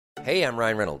Hey, I'm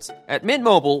Ryan Reynolds. At Mint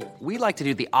Mobile, we like to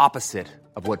do the opposite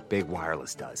of what Big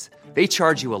Wireless does. They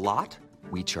charge you a lot,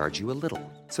 we charge you a little.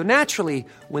 So naturally,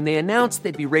 when they announced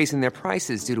they'd be raising their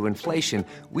prices due to inflation,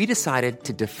 we decided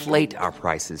to deflate our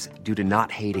prices due to not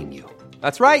hating you.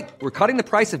 That's right. We're cutting the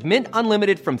price of Mint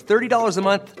Unlimited from $30 a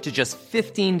month to just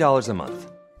 $15 a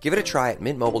month. Give it a try at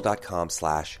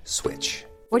mintmobile.com/switch.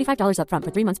 $45 up front for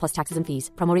 3 months plus taxes and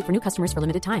fees. Promo rate for new customers for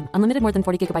limited time. Unlimited more than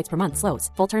 40 gigabytes per month. Slows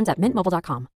full terms at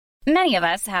mintmobile.com. Many of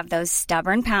us have those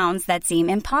stubborn pounds that seem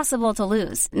impossible to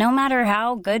lose, no matter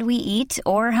how good we eat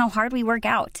or how hard we work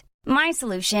out. My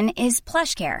solution is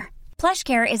PlushCare.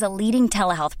 PlushCare is a leading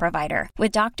telehealth provider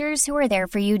with doctors who are there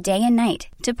for you day and night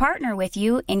to partner with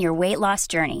you in your weight loss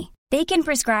journey. They can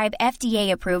prescribe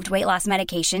FDA-approved weight loss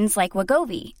medications like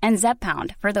Wegovy and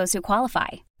Zepbound for those who qualify.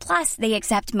 Plus, they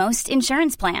accept most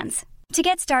insurance plans. To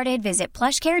get started, visit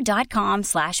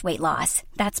plushcare.com/weightloss.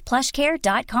 That's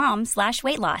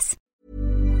plushcare.com/weightloss.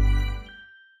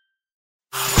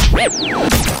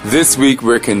 This week,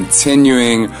 we're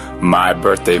continuing my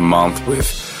birthday month with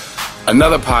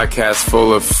another podcast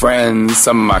full of friends,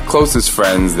 some of my closest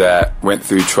friends that went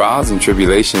through trials and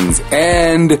tribulations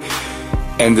and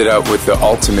ended up with the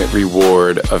ultimate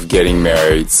reward of getting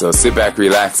married. So sit back,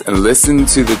 relax, and listen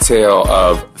to the tale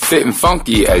of Fit and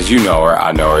Funky, as you know her.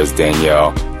 I know her as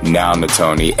Danielle, now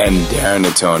Natoni, and Darren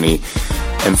Natoni,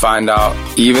 and find out,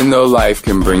 even though life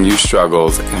can bring you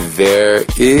struggles, there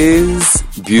is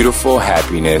beautiful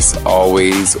happiness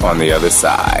always on the other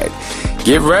side.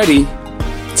 Get ready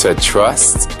to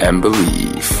trust and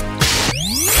believe.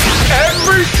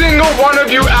 Every single one of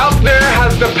you out there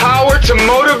has the power to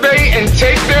motivate and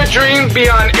take their dreams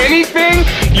beyond anything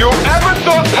you ever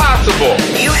thought possible.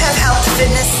 You have helped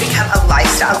fitness become a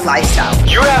lifestyle.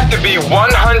 You have to be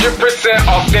 100%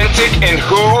 authentic in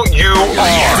who you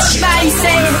are.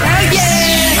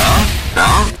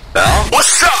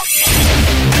 What's up?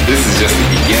 This is just the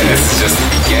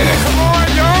beginning. Come on,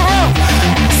 y'all.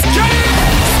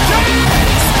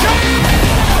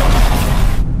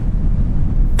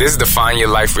 This is Define Your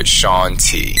Life with Sean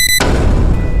T.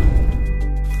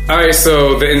 Alright,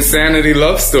 so the Insanity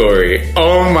Love Story.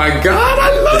 Oh my god, I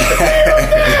love the name of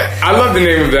that. I love the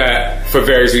name of that for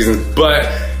various reasons, but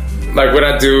like what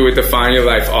I do with Define Your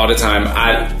Life all the time,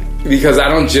 because I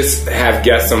don't just have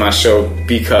guests on my show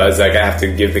because like I have to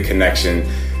give the connection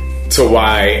to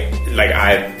why like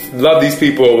I love these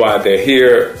people, why they're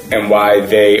here, and why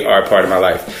they are a part of my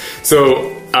life.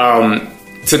 So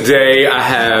today I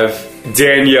have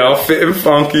Danielle Fit and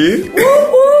Funky.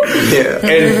 Yeah.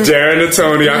 And Darren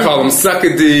Natoni. I call him Sucker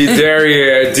D,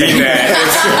 Derriere, D-Nat.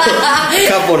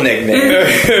 Couple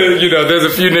nicknames. You know, there's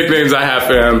a few nicknames I have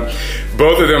for him.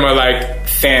 Both of them are like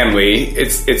family.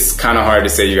 It's kind of hard to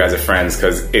say you guys are friends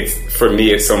because for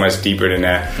me it's so much deeper than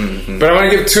that. Mm-hmm. But I want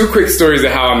to give 2 quick stories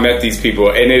of how I met these people,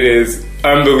 and it is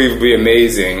unbelievably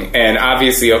amazing. And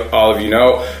obviously all of you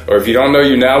know, or if you don't know,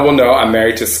 you now will know, I'm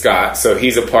married to Scott, so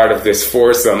he's a part of this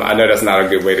foursome. I know that's not a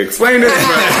good way to explain it,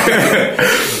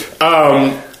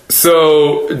 but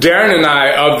so Darren and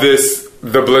I of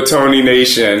the Blatoni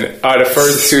Nation are the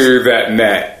first 2 that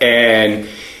met, and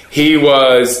he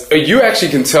was, you actually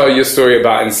can tell your story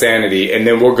about Insanity, and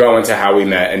then we'll go into how we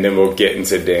met, and then we'll get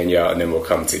into Danielle, and then we'll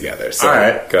come together. So, all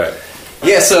right. Go ahead.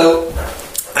 Yeah, so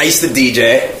I used to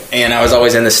DJ, and I was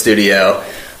always in the studio,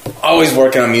 always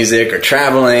working on music or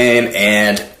traveling,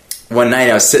 and one night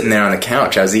I was sitting there on the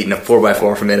couch, I was eating a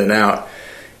 4x4 from In-N-Out,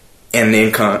 and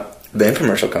the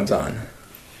infomercial comes on.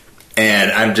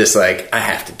 And I'm just like, I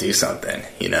have to do something,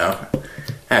 you know?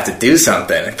 I have to do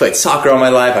something. I played soccer all my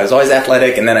life, I was always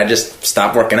athletic, and then I just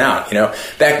stopped working out, you know?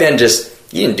 Back then, you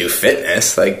didn't do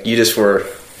fitness, like, you just were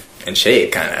in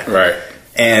shape, kind of. Right.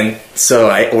 And so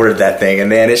I ordered that thing, and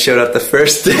man, it showed up the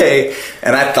first day,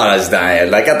 and I thought I was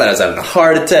dying. Like, I thought I was having a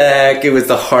heart attack. It was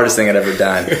the hardest thing I'd ever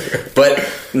done. But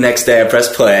next day I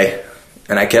pressed play,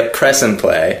 and I kept pressing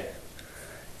play.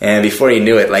 And before you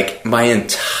knew it, like, my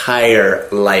entire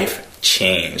life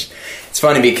changed. It's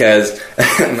funny because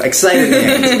excited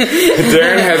hands.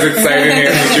 Darren has excited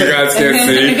hands, which you guys can't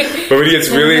see. But when he gets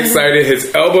really excited,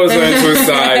 his elbows are into his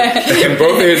side, and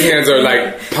both of his hands are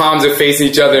like palms are facing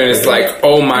each other, and it's like,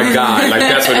 oh my god, like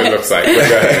that's what it looks like.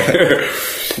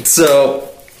 So,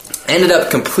 ended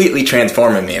up completely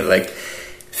transforming me. Like,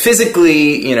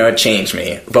 physically, you know, it changed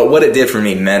me. But what it did for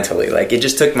me mentally, like, it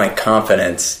just took my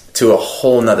confidence to a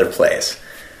whole nother place.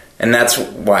 And that's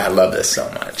why I love this so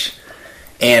much.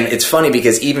 And it's funny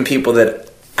because even people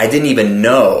that I didn't even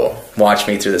know watched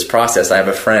me through this process. I have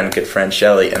a good friend,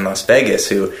 Shelly, in Las Vegas,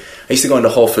 who I used to go into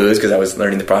Whole Foods because I was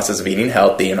learning the process of eating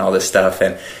healthy and all this stuff.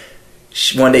 And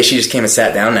one day she just came and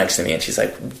sat down next to me, and she's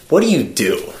like, what do you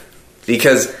do?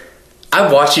 because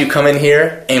I watched you come in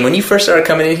here, and when you first started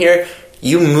coming in here,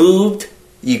 you moved,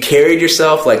 you carried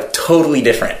yourself like totally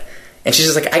different. And she's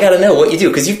just like, I got to know what you do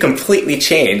because you've completely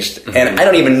changed, and I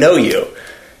don't even know you.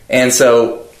 And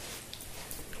so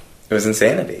it was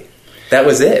insanity. That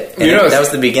was it. And that was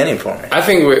the beginning for me. I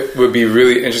think what would be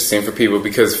really interesting for people,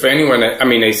 because for anyone that, I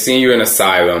mean, they've seen you in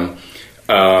Asylum.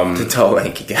 The tall,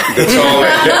 lanky guy. The tall,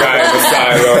 lanky guy in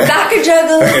Asylum. Soccer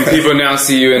juggler. And people now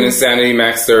see you in Insanity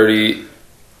Max 30.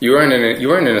 You weren't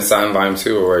in Asylum Volume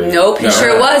 2, or were you? Nope, he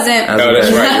sure wasn't. No,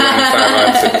 that's right. You were in Asylum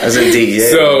Volume 2. I was in DEA.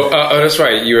 So, that's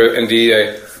right. You were in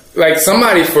DEA. Like,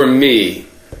 somebody for me,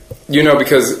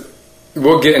 because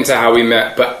we'll get into how we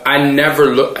met, but I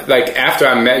never looked, like, after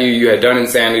I met you, you had done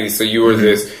Insanity, so you were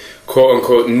this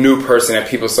quote-unquote new person that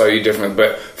people saw you different.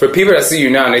 But for people that see you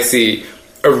now and they see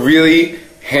a really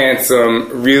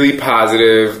handsome, really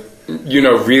positive,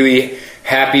 really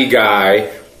happy guy,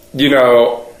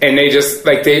 and they just,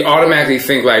 like, they automatically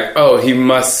think, like, oh, he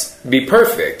must be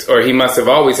perfect, or he must have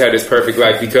always had this perfect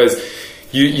life, because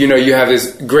you have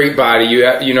this great body.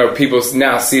 People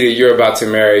now see that you're about to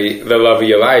marry the love of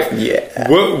your life. Yeah.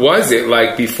 What was it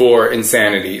like before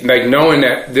Insanity? Like, knowing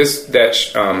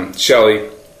that Shelly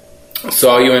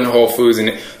saw you in Whole Foods, and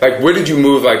like, where did you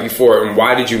move like before, and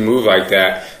why did you move like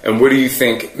that, and what do you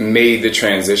think made the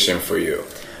transition for you?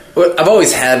 Well, I've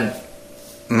always had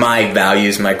my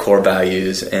values, my core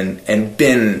values, and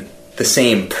been the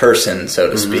same person, so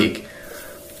to speak.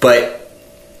 But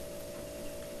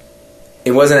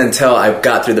it wasn't until I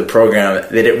got through the program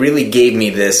that it really gave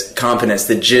me this confidence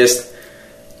to just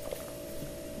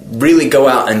really go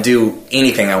out and do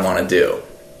anything I want to do.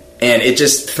 And it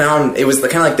was kind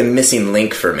of like the missing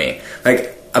link for me.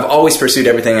 Like, I've always pursued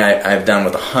everything I've done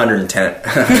with 110. Not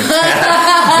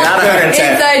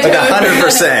 110, but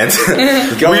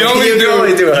 100%. You only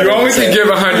can give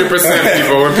 100%,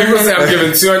 people. When people say I'm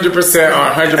giving 200%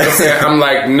 or 100%, I'm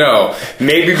like, no.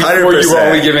 Maybe before 100%. You were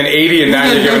only giving 80 and now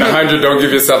you're giving 100. Don't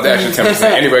give yourself the extra 10%.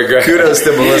 Anyway, go ahead. Kudos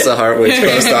to Melissa Hartwich's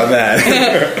post on that.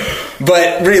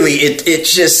 But really,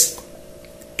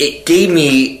 it gave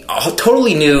me a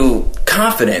totally new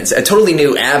confidence, a totally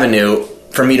new avenue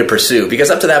for me to pursue, because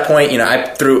up to that point,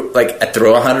 I threw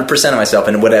 100% of myself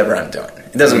into whatever I'm doing.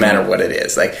 It doesn't matter what it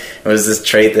is. Like, it was this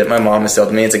trait that my mom instilled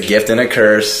in me. It's a gift and a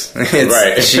curse.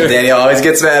 Right. Danielle always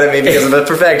gets mad at me because of the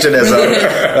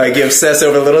perfectionism. Like, you obsess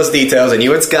over the littlest details, and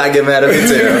you and Scott get mad at me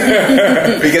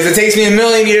too. Because it takes me a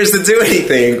million years to do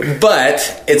anything.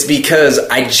 But it's because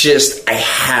I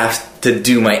have to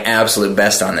do my absolute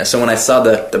best on this. So when I saw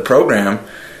the program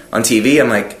on TV, I'm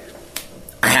like,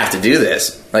 I have to do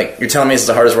this. Like, you're telling me this is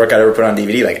the hardest work I'd ever put on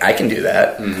DVD. Like, I can do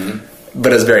that. Mm-hmm.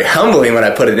 But it was very humbling when I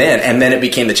put it in. And then it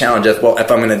became the challenge of, well,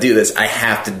 if I'm going to do this, I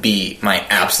have to be my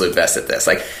absolute best at this.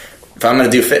 Like, if I'm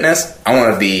going to do fitness, I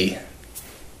want to be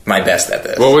my best at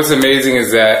this. Well, what's amazing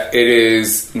is that it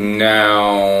is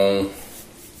now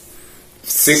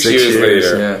 6 years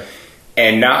later. Yeah.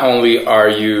 And not only are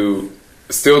you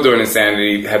still doing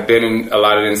Insanity, have been in a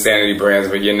lot of the Insanity brands,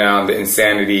 but you're now the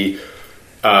Insanity...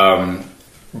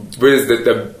 what is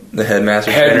the headmaster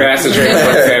trainer for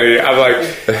Insanity? I'm like,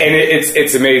 and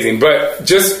it's amazing. But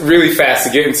just really fast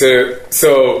to get into,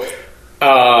 so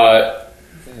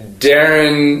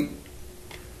Darren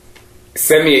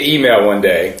sent me an email one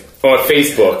day on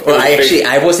Facebook. Well,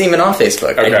 I wasn't even on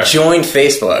Facebook. Okay. I joined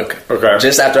Facebook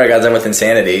just after I got done with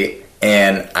Insanity.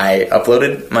 And I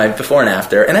uploaded my before and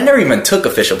after. And I never even took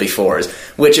official befores.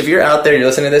 Which, if you're out there and you're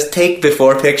listening to this, take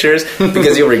before pictures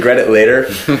because you'll regret it later.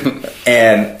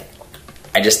 And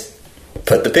I just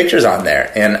put the pictures on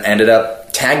there and ended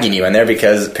up tagging you in there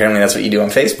because apparently that's what you do on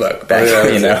Facebook back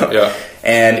then, Yeah.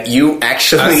 And you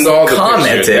actually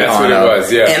commented on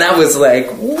it. Yeah. And I was like,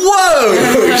 whoa!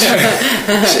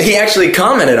 He actually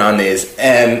commented on these.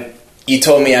 And you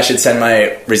told me I should send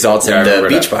my results in the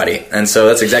Beachbody. And so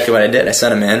that's exactly what I did. I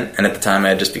sent them in, and at the time I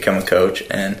had just become a coach,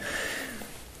 and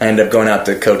I ended up going out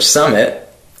to Coach Summit,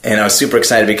 and I was super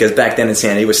excited because back then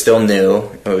Insanity was still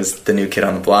new. It was the new kid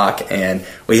on the block, and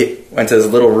we went to this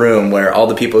little room where all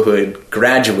the people who had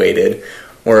graduated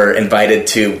were invited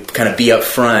to kind of be up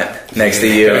front next to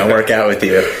you and work out with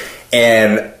you.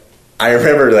 And I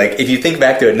remember, like, if you think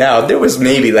back to it now, there was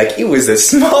maybe, like, it was the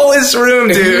smallest room,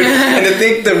 dude. And to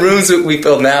think the rooms that we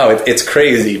filled now, it's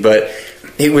crazy. But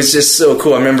it was just so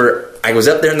cool. I remember I was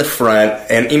up there in the front,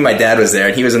 and even my dad was there,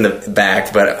 and he was in the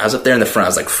back. But I was up there in the front. I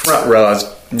was, like, front row. I was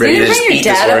ready to just eat this workout. Did you bring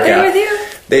your dad up there with you?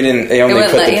 They didn't. They only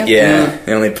put the... Yeah.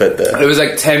 They only put the... It was,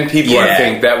 like, 10 people, I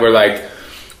think, that were, like...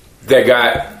 That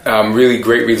got really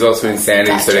great results with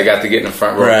Insanity, so they got to get in the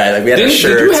front row. Right. Like, we had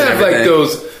shirts. Did you have, like,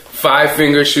 those...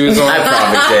 5-finger shoes on? I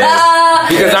probably did.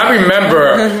 Because I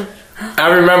remember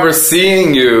I remember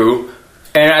seeing you,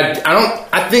 and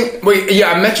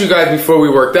I met you guys before we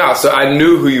worked out, so I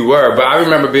knew who you were, but I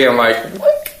remember being like,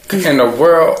 what in the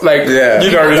world? Like, you know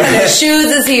what I mean? What shoes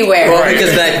does he wear? Well,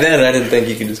 because back then I didn't think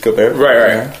you could just go barefoot.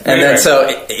 Right. And then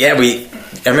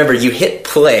I remember you hit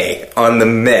play on the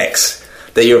mix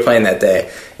that you were playing that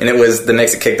day. And it was the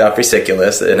mix that kicked off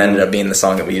Ridiculous. It ended up being the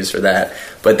song that we used for that.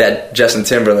 But that Justin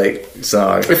Timberlake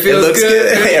song, it looks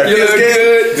good. Yeah, it feels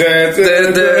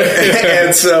good.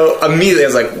 And so immediately I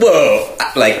was like, whoa,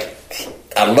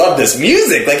 I love this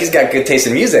music. Like, he's got good taste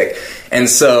in music. And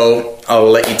so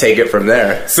I'll let you take it from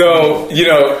there. So, we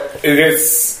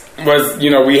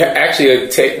actually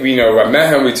I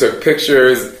met him, we took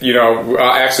pictures, I'll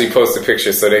actually post a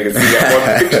picture so they can see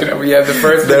that one picture that we had, the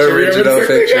first the picture original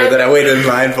picture that I waited in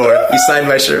line for. You signed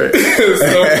my shirt. It was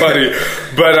so funny.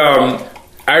 But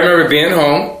I remember being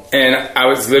home, and I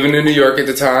was living in New York at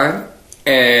the time,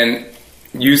 and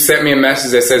you sent me a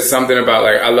message that said something about,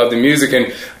 like, I love the music,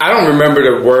 and I don't remember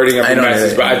the wording of the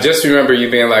message, but I just remember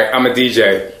you being like, I'm a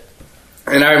DJ.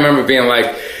 And I remember being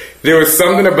like, there was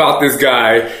something about this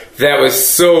guy that was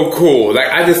so cool. Like,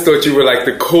 I just thought you were like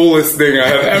the coolest thing I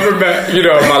have ever met, in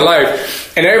my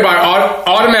life. And everybody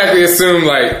automatically assumed,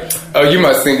 like, oh, you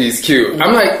must think he's cute.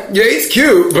 I'm like, yeah, he's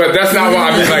cute, but that's not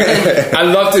why. I mean, like, I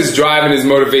loved his drive and his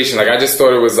motivation. Like, I just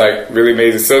thought it was, like, really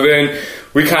amazing. So then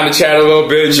we kind of chatted a little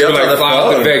bit, and you were like, fly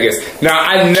out to Vegas. Now,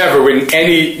 I never,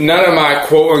 none of my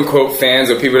quote-unquote fans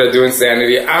or people that do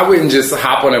Insanity, I wouldn't just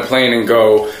hop on a plane and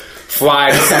go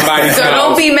fly to somebody's house. So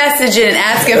don't be messaging and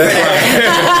asking for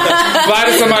that. Fly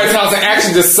to somebody's house and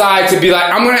actually decide to be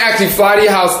like, I'm going to actually fly to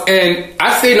your house. And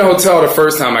I stayed in a hotel the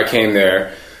first time I came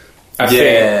there. I think.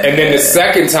 And then the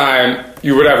second time,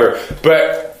 whatever.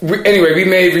 But anyway, we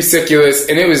made Ridiculous,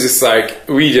 and it was just like,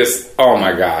 oh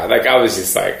my God. Like, I was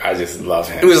just like, I just love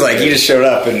him. It was like, you just showed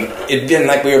up, and it'd been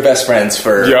like we were best friends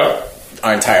for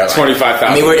our entire life. 25,000.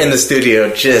 I mean, we're in the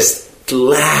studio just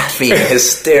laughing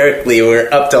hysterically. We're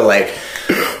up till like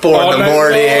 4 in the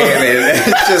morning, and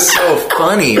it's just so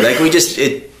funny. Like,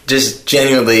 it just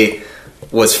genuinely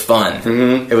was fun.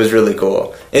 Mm-hmm. It was really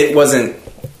cool. It wasn't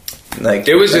like,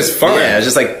 it was just fun. Yeah, it was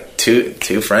just like two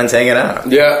friends hanging out.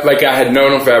 Yeah, like I had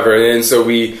known him forever, and so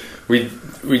we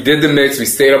did the mix. We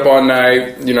stayed up all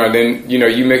night, and then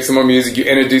you mixed some more music. You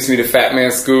introduced me to Fat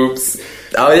Man Scoops.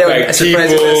 Oh yeah, I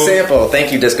surprised you with a sample.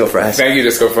 Thank you, Disco Fries.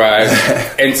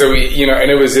 And so we, and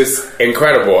it was just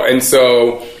incredible. And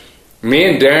so me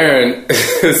and Darren,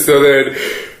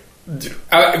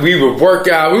 we would work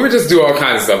out. We would just do all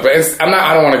kinds of stuff. But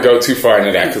I don't want to go too far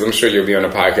into that because I'm sure you'll be on the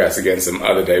podcast again some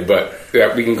other day. But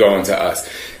we can go into us.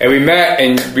 And we met,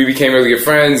 and we became really good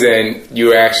friends. And you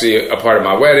were actually a part of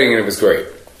my wedding, and it was great.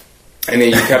 And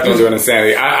then you kept on doing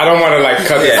Insanity. I don't want to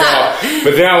cut this off,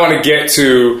 but then I want to get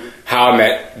to how I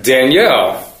met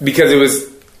Danielle, because it was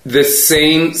the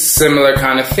same similar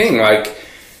kind of thing, like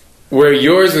where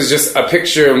yours was just a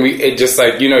picture, and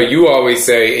you always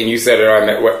say, and you said it on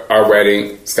our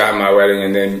wedding, Scott and my wedding,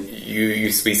 and then we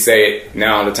say it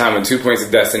now on the time when 2 Points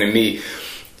of Destiny meet.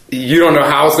 You don't know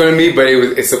how it's going to meet, but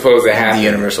it's supposed to happen. The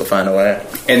universe will find a way.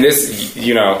 And this,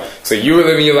 so you were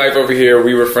living your life over here,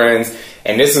 we were friends,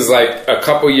 and this was like a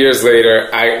couple years later.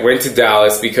 I went to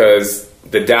Dallas because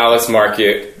the Dallas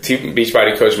market,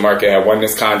 Beachbody Coach Market, had won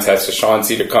this contest for Sean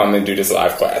C to come and do this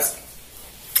live class.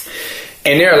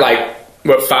 And there are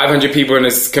 500 people in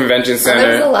this convention center.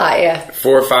 That's a lot, yeah.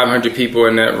 400 or 500 people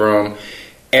in that room.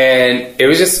 And it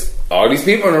was just all these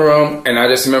people in the room. And I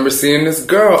just remember seeing this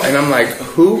girl, and I'm like,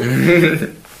 who?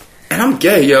 And I'm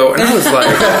gay, yo. And I was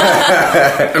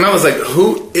like,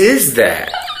 who is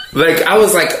that? Like, I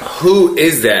was like, who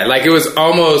is that? Like, it was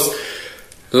almost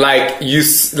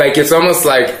it's almost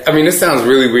like, I mean, this sounds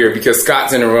really weird because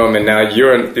Scott's in the room, and now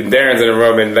Darren's in the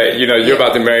room, and you're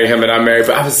about to marry him, and I'm married.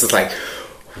 But I was just like,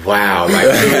 wow, who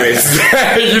is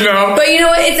that? But you know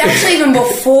what? It's actually even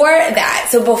before that.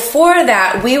 So before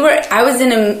that, I was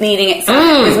in a meeting at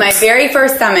Summit. It was my very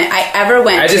first Summit I ever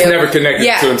went to. I just never connected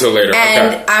to until later.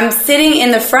 And I'm sitting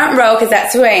in the front row because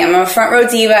that's who I am. I'm a front row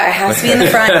diva. I have to be in the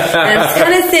front. And I'm just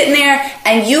kind of sitting there,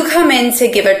 and you come in to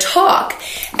give a talk.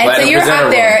 And so you're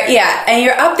up there, and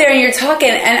you're up there and you're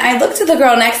talking, and I looked at the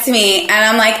girl next to me, and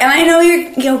I'm like, and I know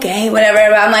you're gay, whatever,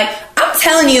 but I'm like, I'm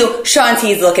telling you, Sean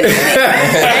T's looking at me.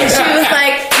 And she was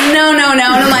like, no. And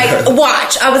I'm like,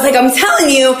 watch. I was like, I'm telling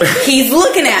you, he's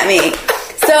looking at me.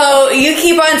 So you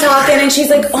keep on talking, and she's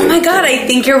like, oh my God, I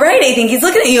think you're right. I think he's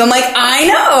looking at you. I'm like, I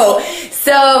know.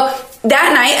 So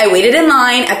that night, I waited in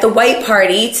line at the white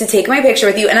party to take my picture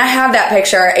with you, and I have that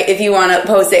picture if you want to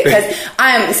post it, because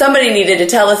somebody needed to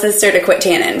tell a sister to quit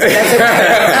tanning. So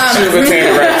that's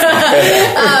okay.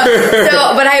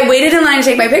 But I waited in line want to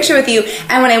take my picture with you.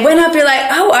 And when I went up, you're like,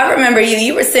 oh, I remember you.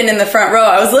 You were sitting in the front row.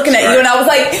 I was looking at you, and I was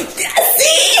like,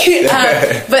 see?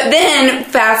 But then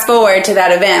fast forward to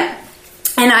that event.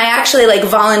 And I actually like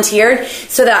volunteered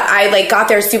so that I like got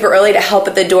there super early to help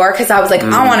at the door because I was like,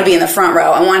 I want to be in the front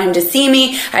row. I want him to see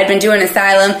me. I'd been doing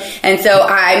Asylum. And so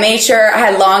I made sure I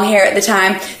had long hair at the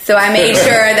time. So I made sure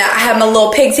that I had my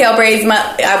little pigtail braids.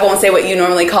 I won't say what you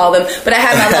normally call them, but I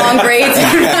had my long braids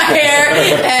in my hair.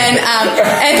 And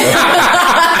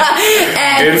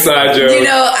inside joke. You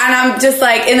know, and I'm just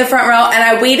like in the front row. And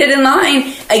I waited in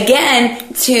line again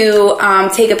to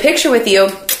take a picture with you.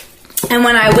 And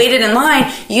when I waited in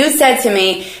line, you said to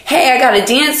me, hey, I got a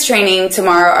dance training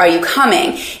tomorrow. Are you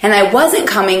coming? And I wasn't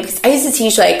coming because I used to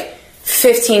teach like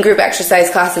 15 group exercise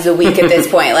classes a week at this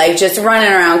point, like just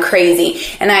running around crazy.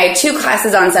 And I had 2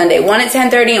 classes on Sunday, one at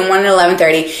 10:30 and one at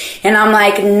 11:30. And I'm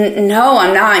like, no,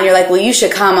 I'm not. And you're like, well, you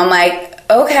should come. I'm like,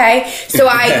 okay. So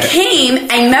I came.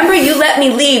 I remember you let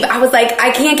me leave. I was like,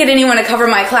 I can't get anyone to cover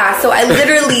my class. So I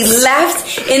literally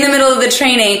left in the middle of the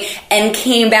training and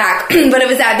came back. But it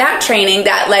was at that training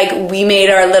that like we made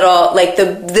our little, like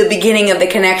the beginning of the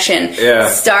connection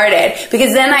started.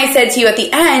 Because then I said to you at the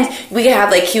end, we could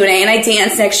have like Q&A, and I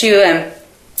danced next to you, and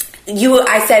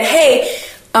I said, hey,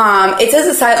 it says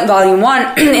Asylum Volume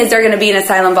 1. Is there going to be an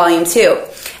Asylum Volume 2?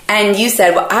 And you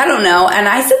said, well, I don't know. And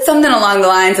I said something along the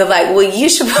lines of like, well, you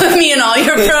should put me in all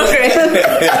your programs.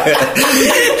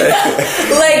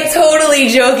 Like totally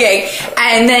joking.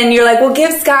 And then you're like, well,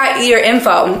 give Scott your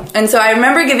info. And so I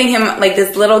remember giving him like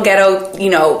this little ghetto, you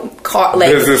know,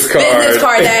 business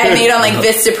card that I had made on like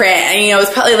Vistaprint. And, you know, it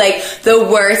was probably like the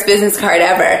worst business card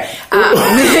ever.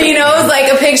 You know, it was like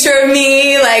a picture of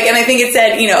me, like, and I think it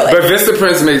said, you know, like. But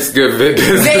Vistaprint makes good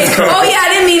business cards. Oh, yeah, I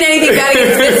didn't mean anything bad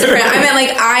against Vistaprint. I meant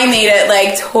like I made it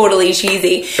like totally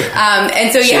cheesy.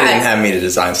 And so, she didn't have me to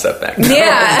design stuff back then.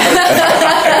 Yeah.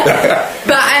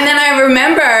 And then I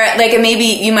remember, like, and maybe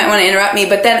you might want to interrupt me,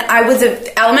 but then I was an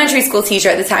elementary school teacher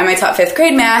at the time. I taught 5th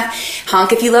grade math.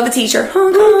 Honk if you love a teacher.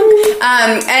 Honk,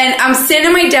 honk. And I'm sitting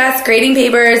at my desk grading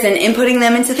papers and inputting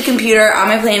them into the computer on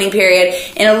my planning period,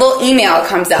 and a little email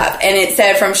comes up, and it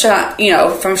said from Sean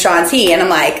T. And I'm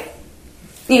like,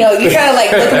 you know, you kind of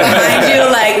like looking behind you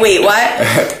like, wait, what?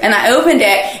 And I opened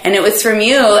it, and it was from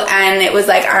you, and it was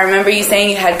like, I remember you saying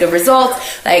you had good results.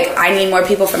 Like, I need more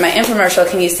people for my infomercial.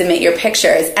 Can you submit your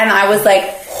pictures? And I was like,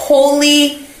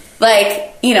 holy, like,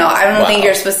 you know, I don't think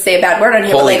you're supposed to say a bad word on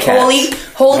here, holy but like,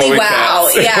 holy wow.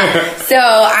 Yeah. So,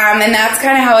 and that's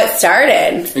kind of how it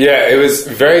started. Yeah, it was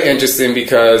very interesting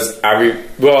because I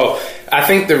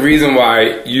think the reason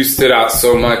why you stood out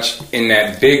so much in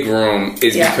that big room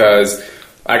is because,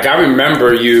 like, I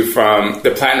remember you from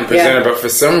the Platinum Presenter, but for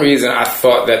some reason I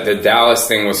thought that the Dallas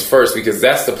thing was first, because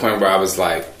that's the point where I was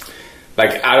like,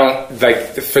 I don't,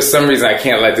 like, for some reason I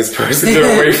can't let this person get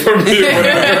away from me.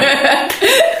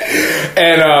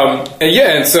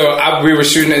 And so we were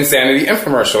shooting Insanity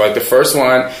infomercial, like the first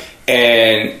one,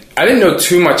 and I didn't know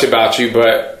too much about you,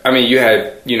 but I mean, you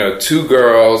had, you know, 2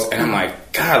 girls, and I'm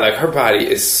like, God, like, her body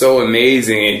is so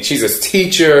amazing, and she's a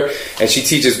teacher, and she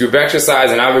teaches group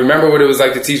exercise, and I remember what it was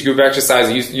like to teach group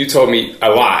exercise. You told me a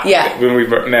lot when we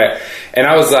met, and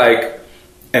I was like,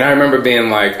 and I remember being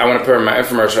like, I want to put her in my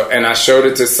infomercial, and I showed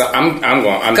it to some.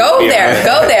 Go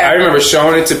there. I remember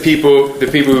showing it to the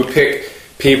people who pick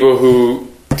people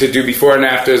who to do before and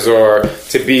afters or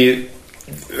to be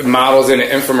models in an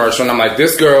infomercial, and I'm like,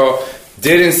 this girl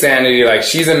did Insanity, like,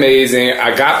 she's amazing.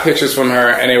 I got pictures from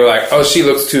her, and they were like, oh, she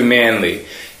looks too manly.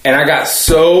 And I got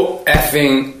so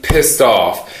effing pissed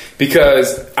off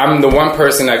because I'm the one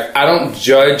person, like, I don't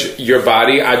judge your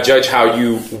body. I judge how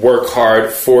you work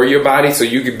hard for your body. So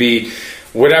you could be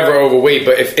whatever overweight,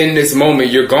 but if in this moment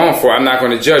you're going for it, I'm not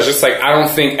going to judge. Just like I don't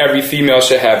think every female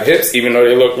should have hips, even though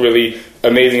they look really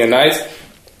amazing and nice.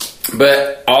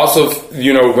 But also,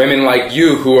 you know, women like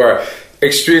you who are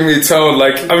extremely toned,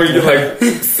 like, I mean, you're like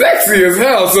sexy as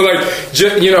hell. So like,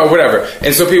 just, you know, whatever.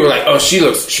 And so people are like, oh, she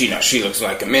looks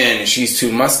like a man and she's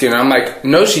too muscular. And I'm like,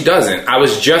 no, she doesn't. I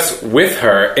was just with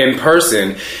her in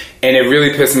person and it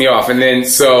really pissed me off. And then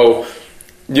so,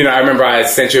 you know, I remember I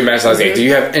sent you a message. I was like, do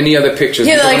you have any other pictures?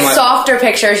 Yeah, like softer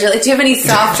pictures. You're like, do you have any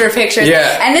softer pictures?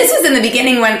 Yeah. And this was in the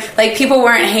beginning when like people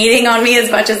weren't hating on me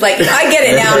as much as like, I get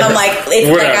it now and I'm like, it's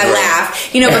like I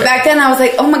laugh. You know, but back then I was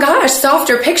like, oh my gosh,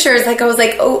 softer pictures. Like I was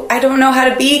like, oh, I don't know how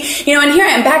to be. You know, and here I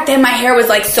am. Back then my hair was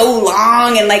like so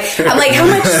long and like, I'm like, how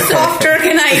much softer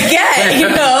can I get? You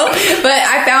know? But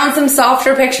I found some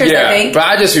softer pictures, I think. But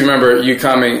I just remember you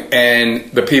coming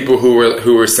and the people who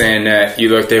were saying that you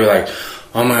looked, they were like,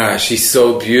 oh my gosh, she's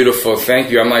so beautiful,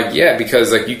 thank you. I'm like, yeah,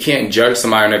 because like you can't judge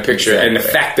somebody in a picture. Exactly. And the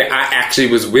fact that I actually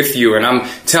was with you and I'm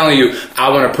telling you, I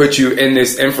want to put you in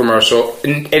this infomercial.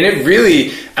 And it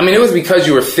really, I mean, it was because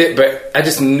you were fit, but I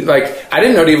just, like, I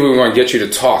didn't know they were going to get you to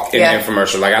talk in the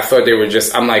infomercial. Like, I thought they were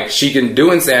just, I'm like, she can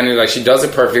do Insanity, like, she does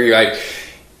it perfectly, like,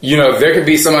 you know, there could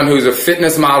be someone who's a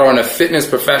fitness model and a fitness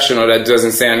professional that does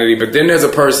Insanity, but then there's a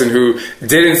person who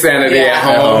did Insanity at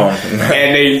home,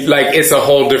 and they, like, it's a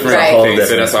whole different thing.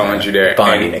 So that's why I want you there.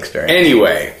 Bonding experience.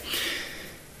 Anyway,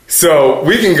 so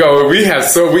we can go,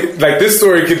 like, this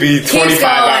story could be 25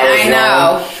 hours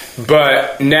long.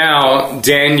 But now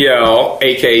Danielle,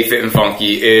 aka Fit and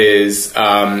Funky, is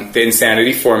the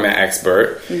Insanity format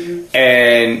expert,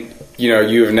 and you know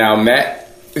you have now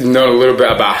known a little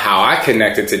bit about how I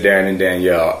connected to Darren and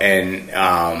Danielle,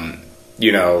 and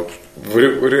you know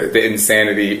what are the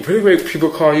Insanity? What do people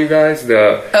call you guys?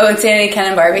 Insanity Ken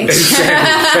and Barbie. Insanity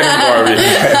Ken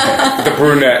and Barbie, the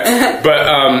brunette.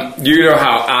 But you know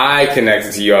how I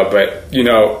connected to y'all, but you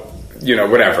know,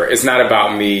 whatever. It's not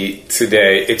about me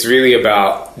today. It's really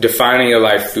about defining your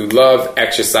life through love,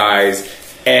 exercise,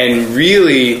 and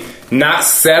really not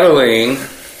settling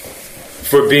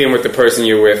for being with the person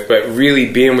you're with, but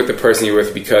really being with the person you're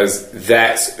with because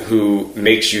that's who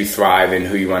makes you thrive and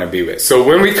who you want to be with. So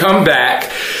when we come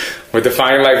back with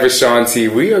Defining Life with Shaun T,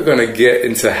 we are going to get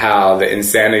into how the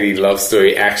Insanity love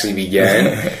story actually began.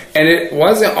 And it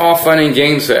wasn't all fun and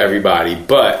games for everybody,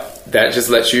 but that just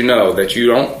lets you know that you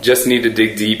don't just need to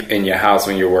dig deep in your house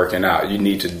when you're working out. You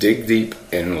need to dig deep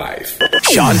in life.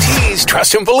 Shaun T's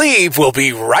Trust and Believe will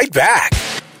be right back.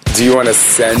 Do you want to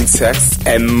send texts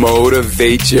and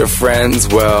motivate your friends?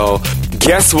 Well,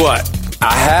 guess what?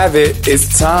 I have it.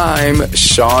 It's time.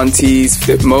 Shaun T's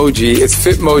Fitmoji. It's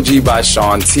Fitmoji by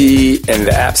Shaun T in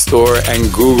the App Store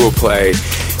and Google Play.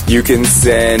 You can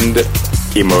send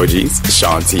emojis,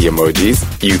 Shaun T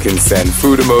emojis. You can send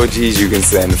food emojis. You can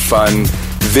send fun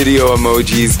video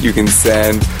emojis. You can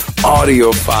send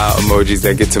audio file emojis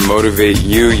that get to motivate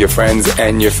you, your friends,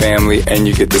 and your family, and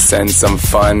you get to send some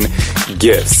fun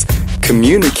gifts.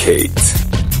 Communicate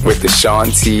with the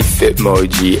Shaun T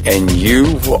Fitmoji, and you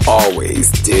will always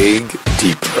dig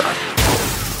deeper.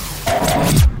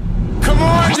 Come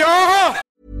on, y'all!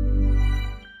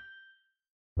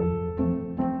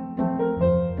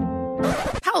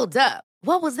 Hold up.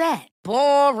 What was that?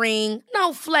 Boring.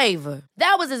 No flavor.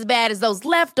 That was as bad as those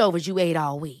leftovers you ate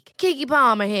all week. Keke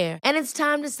Palmer here, and it's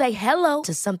time to say hello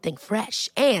to something fresh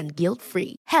and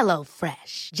guilt-free. Hello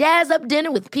Fresh. Jazz up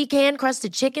dinner with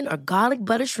pecan-crusted chicken or garlic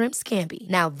butter shrimp scampi.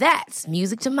 Now that's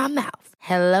music to my mouth.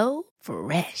 Hello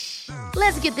Fresh.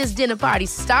 Let's get this dinner party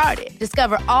started.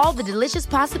 Discover all the delicious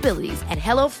possibilities at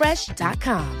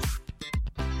HelloFresh.com.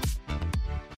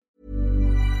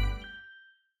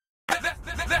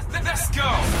 Let's go.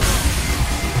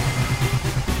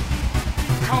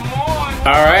 Come on.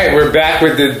 All right, we're back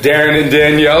with the Darren and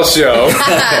Danielle show.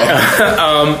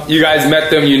 You guys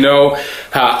met them. You know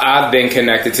how I've been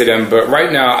connected to them. But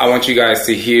right now, I want you guys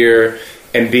to hear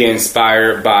and be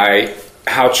inspired by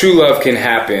how true love can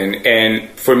happen. And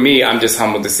for me, I'm just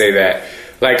humbled to say that.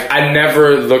 Like, I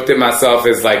never looked at myself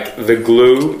as, like, the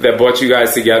glue that brought you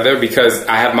guys together because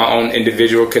I have my own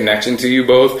individual connection to you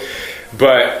both.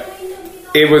 But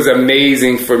it was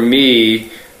amazing for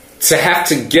me to have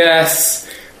to guess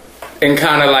and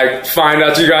kind of like find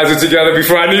out you guys were together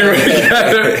before I knew you were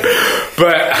together.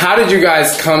 But how did you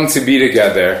guys come to be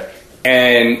together?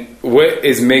 And what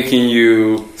is making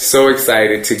you so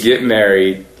excited to get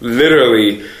married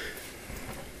literally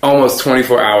almost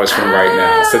 24 hours from right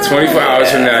now? So 24 hours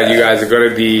from now, you guys are going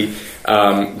to be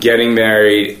getting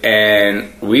married,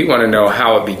 and we want to know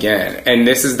how it began. And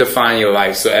this is Define Your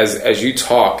Life. So as you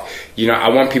talk, you know, I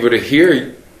want people to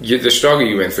hear the struggle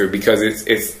you went through because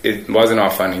it wasn't all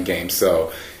fun and games.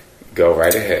 So go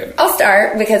right ahead. I'll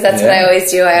start because that's what I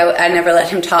always do. I never let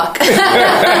him talk.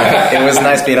 It was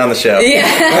nice being on the show. Yeah.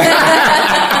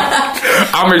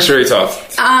 I'll make sure he talks.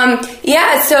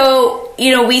 So,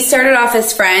 you know, we started off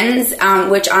as friends,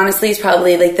 which honestly is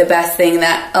probably like the best thing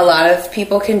that a lot of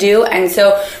people can do. And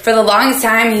so for the longest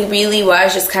time, he really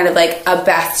was just kind of like a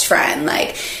best friend,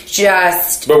 like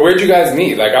just... But where'd you guys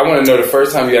meet? Like, I want to know the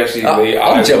first time you actually laid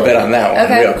eyes. I'll jump in on that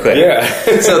one real quick. Yeah.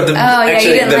 So the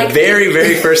very,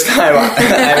 very first time I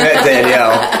met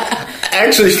Danielle, I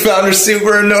actually found her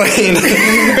super annoying,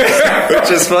 which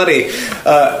is funny.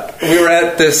 We were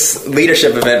at this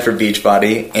leadership event for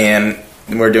Beachbody, and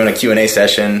we're doing a Q&A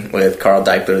session with Carl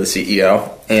Deichler, the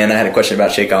CEO, and I had a question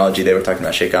about Shakeology. They were talking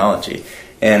about Shakeology,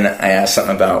 and I asked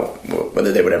something about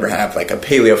whether they would ever have like a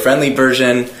paleo-friendly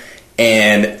version,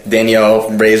 And Danielle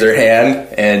raised her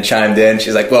hand and chimed in.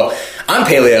 She's like, well, I'm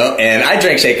paleo and I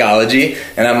drink Shakeology.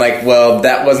 And I'm like, well,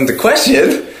 that wasn't the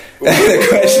question.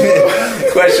 The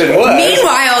question was.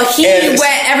 Meanwhile,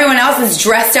 everyone else is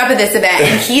dressed up at this event,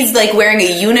 and he's like wearing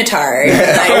a unitard.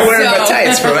 I'm wearing my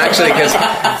tights from because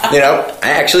I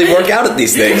actually work out at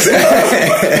these things.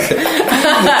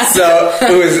 So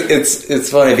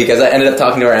it's funny because I ended up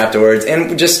talking to her afterwards,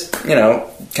 and just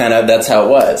kind of that's how it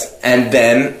was, and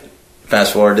then.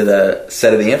 Fast forward to the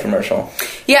set of the infomercial.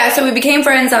 Yeah, so we became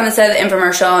friends on the set of the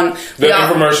infomercial. And the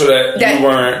infomercial that you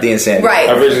weren't the Insanity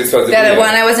originally supposed to be in. The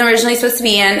one I wasn't originally supposed to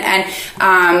be in. And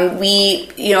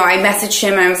I messaged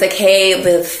him and I was like, hey,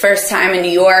 the first time in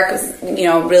New York, I was,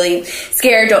 really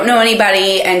scared, don't know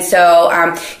anybody. And so,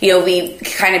 we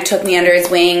kind of took me under his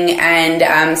wing.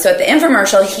 And so at the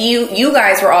infomercial, you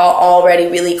guys were all already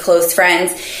really close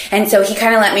friends. And so he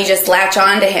kind of let me just latch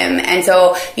on to him. And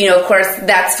so, of course,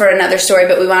 that's for another story,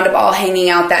 but we wound up all hanging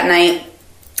out that night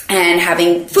and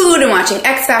having food and watching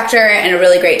X Factor and a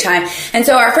really great time. And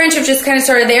so our friendship just kind of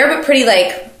started there, but pretty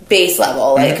base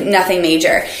level, nothing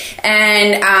major.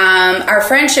 And our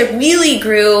friendship really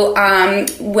grew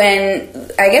when,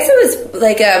 I guess it was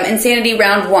Insanity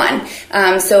round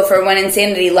 1. So for when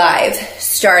Insanity Live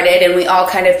started, and we all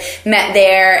kind of met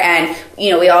there, and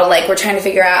we all were trying to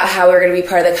figure out how we were going to be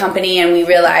part of the company, and we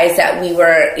realized that we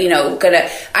were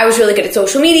I was really good at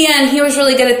social media and he was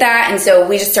really good at that, and so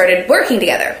we just started working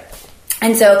together.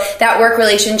 And so that work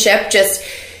relationship just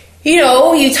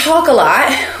you talk a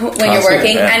lot when you're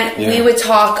working, and we would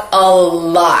talk a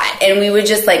lot, and we would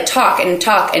just talk and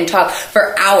talk and talk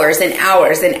for hours and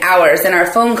hours and hours, and our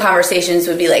phone conversations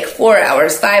would be 4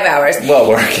 hours, 5 hours. Well,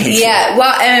 working. Yeah,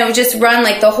 and it would just run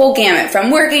the whole gamut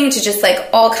from working to just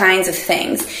all kinds of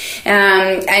things.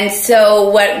 And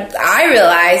so what I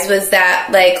realized was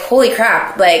that holy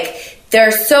crap,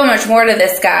 there's so much more to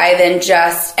this guy than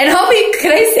just... And help me,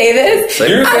 can I say this?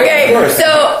 Okay, so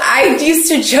I used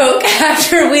to joke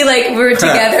after we were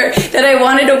together that I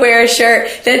wanted to wear a shirt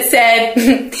that said,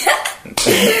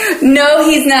 no,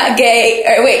 he's not gay.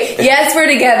 Or wait, yes,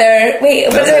 we're together. Wait,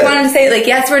 what did I want to say?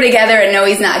 Yes, we're together, and no,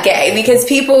 he's not gay. Because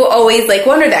people always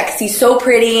wonder that because he's so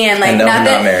pretty, and and no,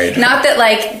 not married. Not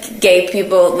that gay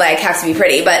people have to be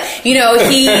pretty, but he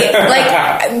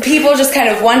people just kind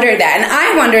of wondered that, and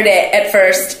I wondered it at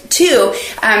first too.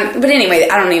 But anyway,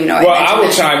 I don't even know. Well, I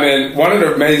will chime in. One of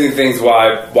the amazing things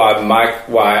why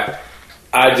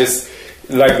I just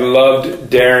loved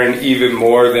Darren even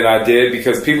more than I did,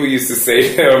 because people used to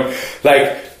say to him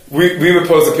we would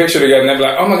post a picture together and they'd be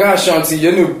like, oh my gosh, Shanti,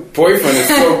 your new boyfriend is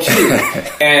so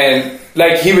cute. And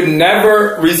he would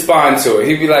never respond to it.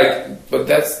 He'd be like, but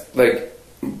that's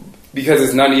because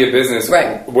it's none of your business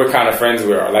what kind of friends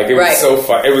we are. It was so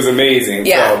fun. It was amazing.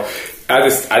 Yeah. So I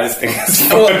just think it's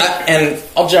fun. Well, and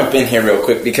I'll jump in here real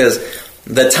quick because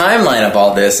the timeline of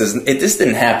all this this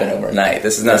didn't happen overnight.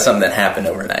 This is not something that happened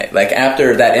overnight.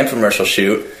 After that infomercial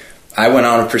shoot, I went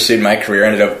on and pursued my career.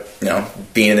 Ended up,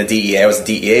 being in the DEA. I was a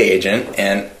DEA agent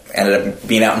and ended up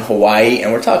being out in Hawaii.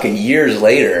 And we're talking years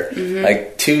later,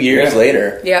 2 years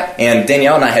later. Yeah. And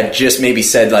Danielle and I had just maybe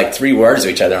said 3 words to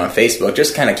each other on Facebook,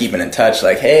 just kind of keeping in touch.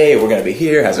 Hey, we're going to be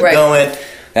here. How's it going?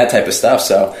 That type of stuff.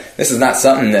 So this is not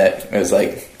something that was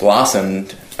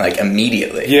blossomed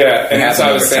immediately. Yeah, and that's what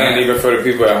I was saying, even for the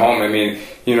people at home. I mean,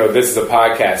 this is a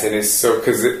podcast, and it's so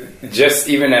because just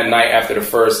even that night after the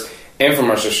first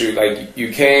infomercial shoot,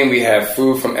 you came, we had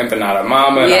food from Empanada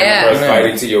Mama, and I was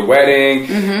invited to your wedding,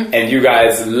 and you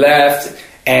guys left,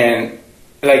 and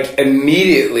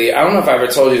immediately, I don't know if I ever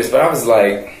told you this, but I was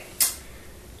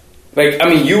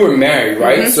you were married,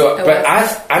 right? Mm-hmm. So, but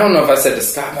I don't know if I said to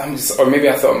Scott, or maybe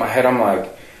I thought in my head, I'm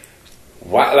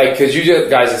why? Because you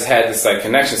guys just had this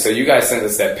connection. So you guys sent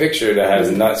us that picture that has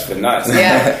nuts for nuts.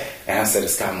 Yeah. And I said to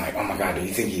Scott, I'm oh my God, do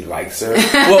you think he likes her?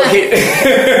 Well,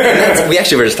 we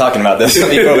actually were just talking about this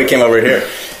before we came over here.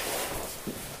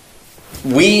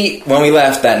 When we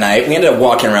left that night, we ended up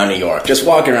walking around New York, just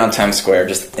walking around Times Square,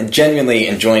 just genuinely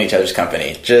enjoying each other's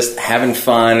company, just having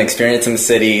fun, experiencing the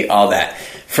city, all that.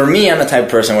 For me, I'm the type of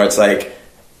person where it's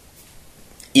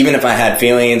even if I had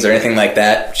feelings or anything like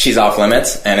that, she's off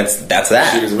limits, and that's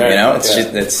that. She was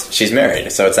married. She's married,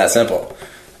 so it's that simple,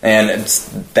 and it's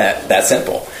that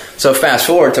simple. So fast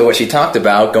forward to what she talked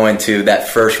about, going to that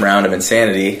first round of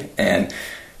Insanity and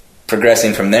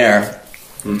progressing from there.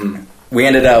 Mm-hmm. We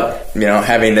ended up,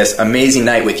 having this amazing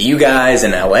night with you guys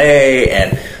in LA,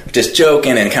 and just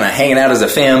joking and kind of hanging out as a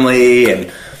family, and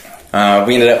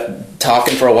we ended up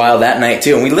talking for a while that night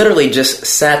too, and we literally just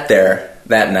sat there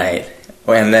that night.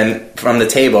 And then from the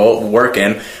table,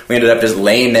 working, we ended up just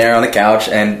laying there on the couch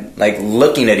and like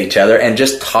looking at each other and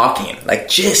just talking.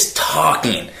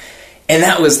 And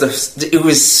that was it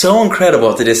was so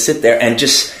incredible to just sit there and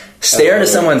just stare into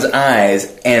someone's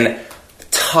eyes and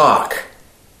talk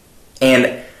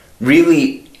and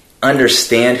really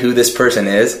understand who this person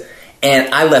is.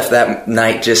 And I left that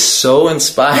night just so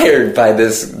inspired by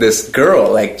this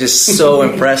girl, like just so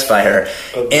impressed by her.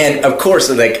 And of course,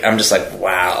 like I'm just like,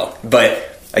 wow.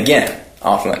 But again,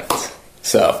 off limits.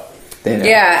 So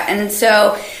yeah, and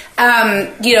so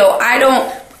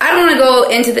I don't want to go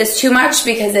into this too much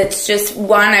because it's just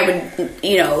I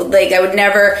would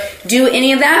never do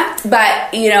any of that.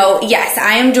 But, yes,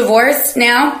 I am divorced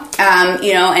now, and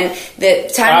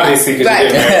the time... Obviously, because you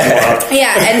didn't marry tomorrow.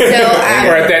 Yeah, and so...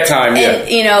 we're at that time, yeah.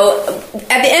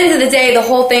 At the end of the day, the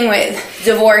whole thing with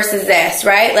divorce is this,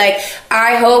 right? Like,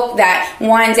 I hope that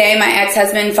one day my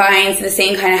ex-husband finds the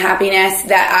same kind of happiness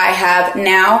that I have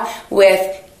now with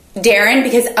Darren,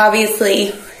 because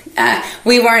obviously...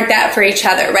 we weren't that for each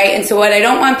other, right? And so what I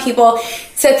don't want people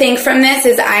to think from this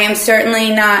is I am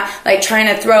certainly not like trying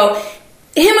to throw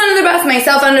him under the bus,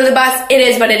 myself under the bus. It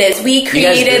is what it is. We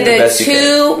created the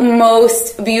two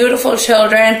most beautiful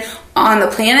children on the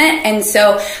planet, and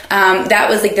so that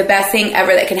was like the best thing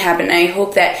ever that can happen. And I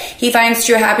hope that he finds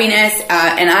true happiness,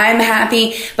 and I'm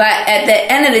happy. But at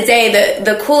the end of the day,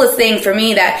 the coolest thing for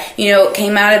me that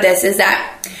came out of this is that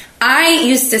I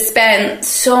used to spend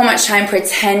so much time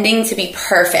pretending to be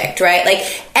perfect, right? Like,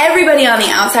 everybody on the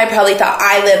outside probably thought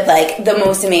I lived, like, the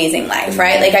most amazing life,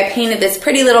 right? Like, I painted this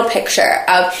pretty little picture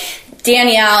of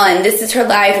Danielle, and this is her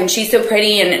life, and she's so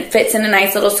pretty, and it fits in a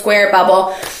nice little square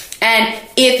bubble. And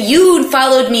if you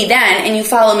followed me then, and you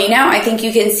follow me now, I think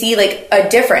you can see, like, a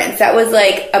difference. That was,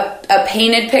 like, a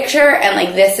painted picture, and,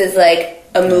 like, this is, like,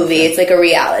 a movie. It's like a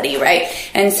reality, right?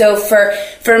 And so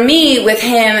for me with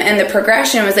him and the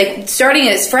progression was like starting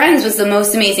as friends was the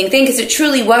most amazing thing because it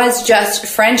truly was just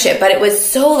friendship, but it was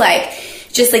so like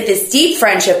just like this deep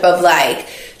friendship of like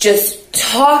just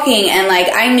talking and like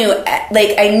I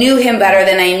knew him better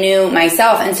than I knew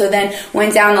myself. And so then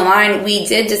when down the line we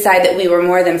did decide that we were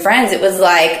more than friends, it was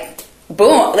like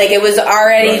boom, like it was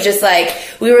already just like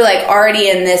we were like already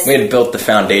in this. We had built the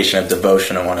foundation of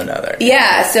devotion to one another.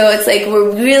 Yeah, so it's like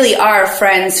we really are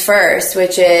friends first,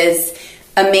 which is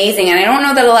amazing. And I don't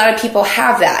know that a lot of people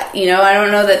have that, I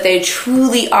don't know that they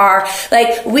truly are.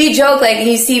 Like, we joke, like,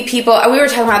 you see people, we were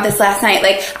talking about this last night,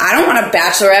 like, I don't want a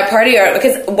bachelorette party,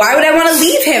 because why would I want to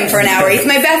leave him for an hour? He's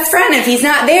my best friend. If he's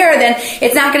not there, then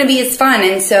it's not going to be as fun.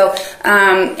 And so,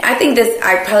 I think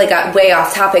I probably got way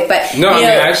off topic, but... No,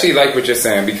 I actually like what you're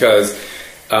saying, because,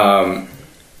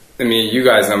 you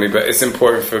guys know me, but it's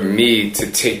important for me to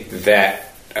take that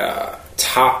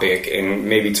topic and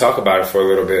maybe talk about it for a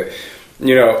little bit.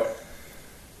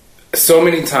 So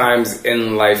many times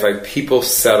in life, like, people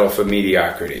settle for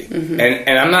mediocrity. Mm-hmm.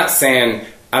 And I'm not saying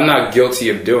I'm not guilty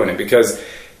of doing it because,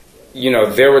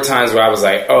 there were times where I was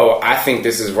like, oh, I think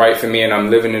this is right for me and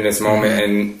I'm living in this moment. Mm-hmm.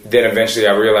 And then eventually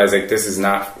I realized, like, this is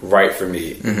not right for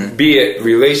me. Mm-hmm. Be it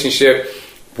relationship,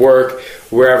 work,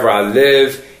 wherever I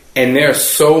live. And there are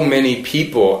so many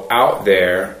people out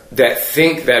there that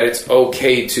think that it's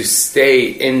okay to stay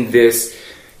in this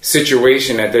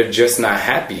situation that they're just not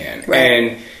happy in. Right.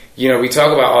 And, we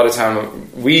talk about all the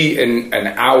time, we in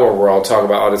our world talk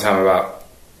about all the time about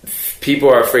people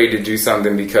are afraid to do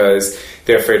something because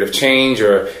they're afraid of change,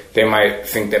 or they might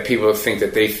think that people think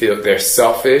that they feel they're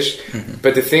selfish. Mm-hmm.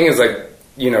 But the thing is, like,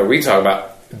 we talk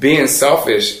about being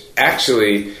selfish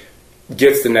actually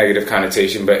gets the negative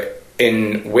connotation, but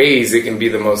in ways it can be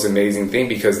the most amazing thing,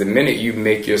 because the minute you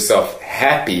make yourself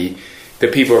happy, the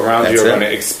people around you are going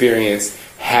to experience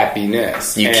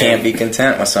happiness. You can't be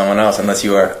content with someone else unless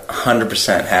you are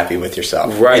 100% happy with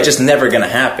yourself. Right. It's just never going to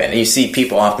happen. And you see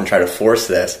people often try to force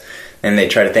this, and they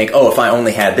try to think, oh, if I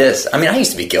only had this. I mean, I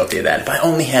used to be guilty of that. If I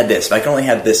only had this, if I could only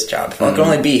have this job, if I could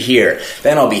only be here,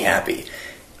 then I'll be happy.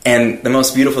 And the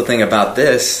most beautiful thing about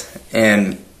this,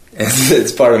 and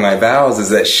it's part of my vows, is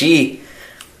that she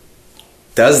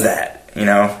does that,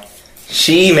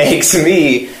 She makes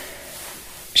me,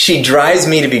 she drives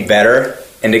me to be better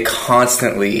and to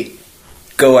constantly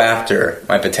go after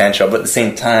my potential, but at the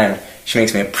same time, she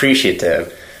makes me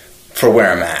appreciative for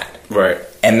where I'm at. Right.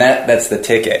 And that's the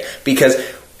ticket. Because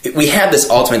we have this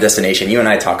ultimate destination. You and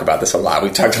I talk about this a lot.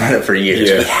 We've talked about it for years.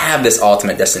 Yeah. We have this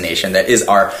ultimate destination that is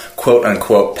our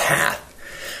quote-unquote path.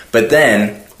 But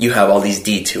then you have all these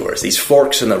detours, these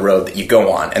forks in the road that you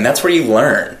go on. And that's where you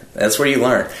learn.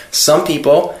 Some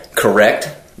people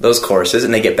correct those courses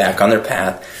and they get back on their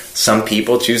path. Some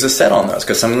people choose to settle on those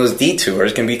because some of those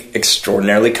detours can be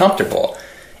extraordinarily comfortable.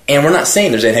 And we're not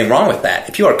saying there's anything wrong with that.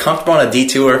 If you are comfortable on a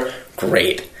detour,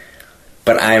 great.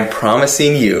 But I am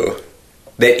promising you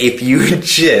that if you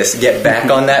just get back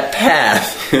on that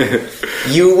path,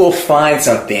 you will find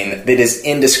something that is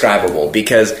indescribable,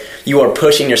 because you are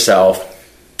pushing yourself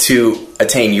to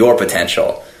attain your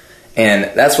potential.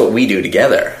 And that's what we do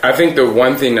together. I think the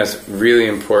one thing that's really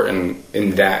important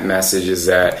in that message is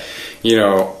that,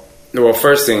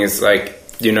 first thing is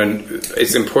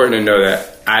it's important to know that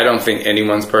I don't think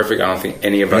anyone's perfect. I don't think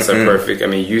any of us are perfect. I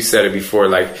mean, you said it before,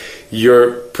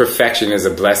 your perfection is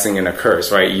a blessing and a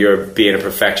curse, right? You're being a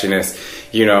perfectionist.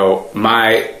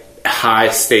 My high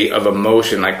state of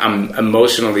emotion, I'm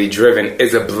emotionally driven,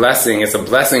 is a blessing. It's a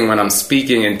blessing when I'm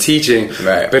speaking and teaching,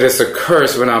 right? But it's a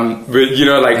curse when I'm, we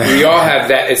all have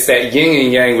that. It's that yin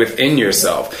and yang within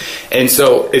yourself. And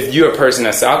so if you're a person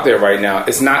that's out there right now,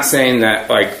 it's not saying that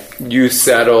you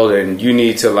settled and you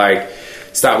need to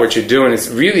stop what you're doing. It's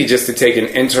really just to take an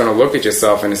internal look at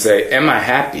yourself and to say, am I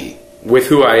happy with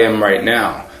who I am right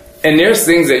now? And there's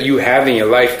things that you have in your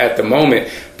life at the moment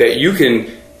that you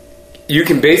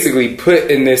can basically put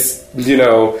in this,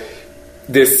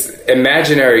 this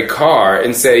imaginary car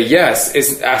and say, yes,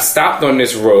 I stopped on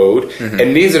this road,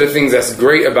 and these are the things that's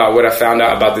great about what I found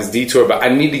out about this detour, but I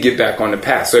need to get back on the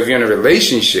path. So if you're in a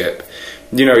relationship,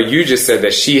 you just said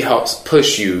that she helps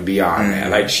push you beyond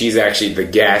that. She's actually the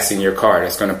gas in your car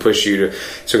that's going to push you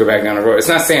to go back down the road. It's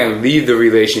not saying leave the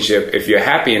relationship if you're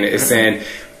happy in it. It's saying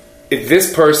if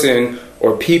this person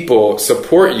or people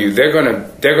support you, they're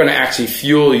gonna actually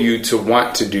fuel you to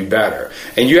want to do better.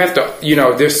 And you have to,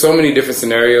 there's so many different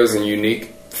scenarios and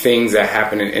unique things that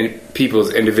happen in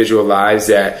people's individual lives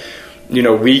that,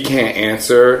 we can't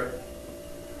answer,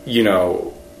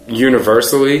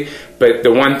 universally. But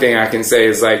the one thing I can say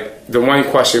is the one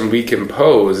question we can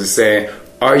pose is saying,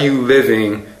 are you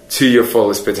living to your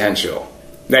fullest potential?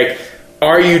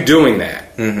 Are you doing that?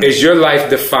 Is your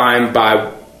life defined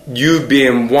by you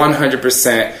being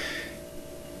 100%,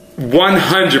 not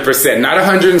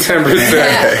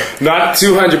 110%, not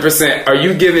 200%. Are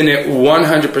you giving it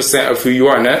 100% of who you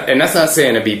are? And that's not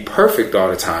saying to be perfect all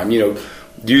the time.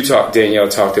 Danielle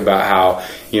talked about how,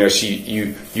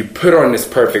 you put on this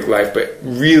perfect life, but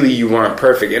really you weren't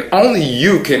perfect. And only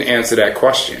you can answer that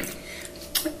question.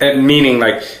 And meaning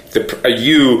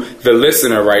the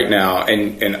listener right now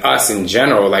and us in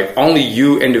general, only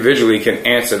you individually can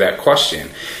answer that question.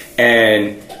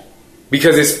 And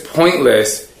because it's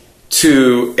pointless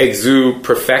to exude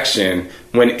perfection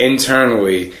when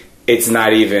internally it's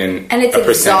not even and it's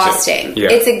exhausting. Yeah.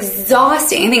 It's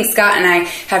exhausting. I think Scott and I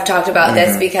have talked about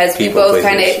this because we both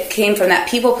kind of came from that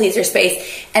people pleaser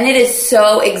space, and it is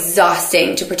so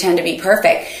exhausting to pretend to be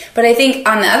perfect. But I think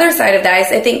on the other side of that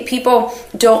is I think people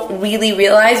don't really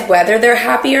realize whether they're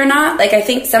happy or not. I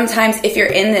think sometimes if you're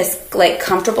in this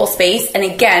comfortable space, and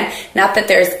again, not that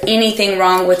there's anything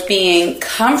wrong with being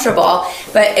comfortable,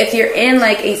 but if you're in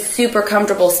a super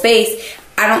comfortable space,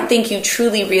 I don't think you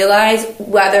truly realize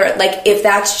whether, if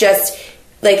that's just,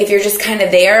 if you're just kind of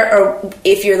there or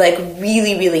if you're,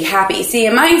 really, really happy. See,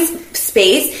 in my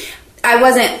space, I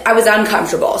was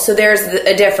uncomfortable. So there's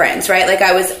a difference, right?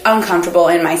 I was uncomfortable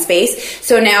in my space.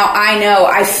 So now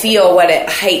I feel what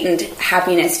heightened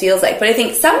happiness feels like. But I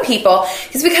think some people,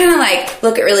 because we kind of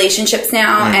look at relationships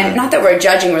now, and not that we're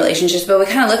judging relationships, but we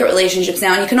kind of look at relationships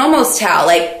now and you can almost tell,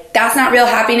 that's not real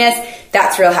happiness,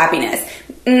 that's real happiness.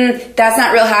 That's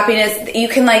not real happiness. You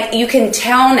can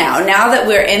tell now that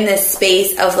we're in this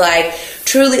space of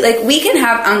truly, we can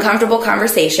have uncomfortable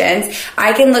conversations.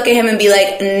 I can look at him and be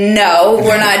no,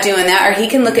 we're not doing that. Or he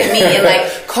can look at me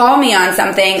and call me on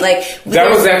something. That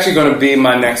was actually going to be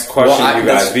my next question, you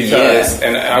guys, because,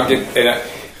 and I'll get,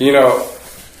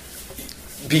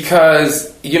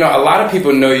 because, a lot of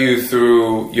people know you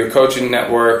through your coaching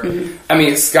network. I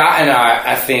mean, Scott and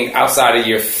I think outside of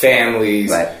your families,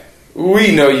 right,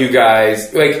 we know you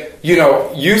guys,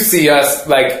 you see us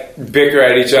bicker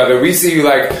at each other. We see you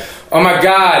oh my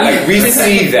God, we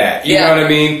see that, you know what I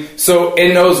mean? So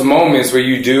in those moments where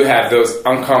you do have those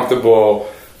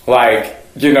uncomfortable, oh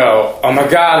my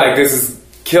God, this is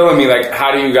killing me.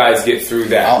 How do you guys get through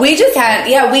that? We just had,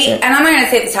 and I'm not going to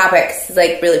say the topic, it's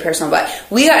really personal, but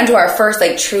we got into our first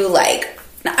true, I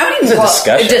don't even call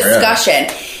it a discussion.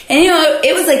 Yeah. And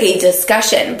it was a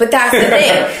discussion, but that's the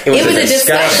thing. it was a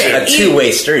discussion. A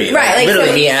two-way street. Right.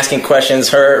 Literally me asking questions,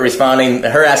 her responding,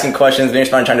 her asking questions, me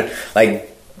responding, trying to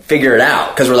figure it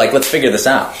out because we're like, let's figure this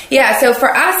out. Yeah, so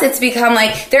for us, it's become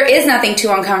like there is nothing too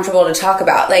uncomfortable to talk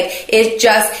about. Like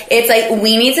it's like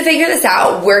we need to figure this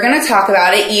out. We're going to talk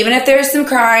about it, even if there's some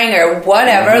crying or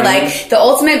whatever. Mm-hmm. Like the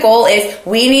ultimate goal is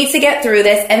we need to get through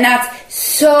this, and that's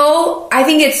I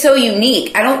think it's so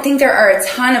unique. I don't think there are a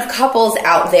ton of couples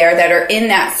out there that are in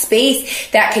that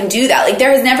space that can do that. Like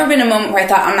there has never been a moment where I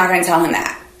thought, I'm not going to tell him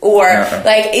that. Or,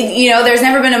 there's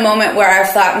never been a moment where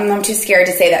I've thought, I'm too scared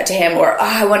to say that to him, or,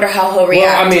 I wonder how he'll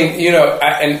react.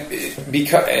 Well,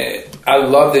 because I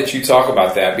love that you talk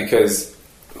about that, because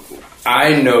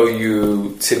I know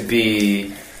you to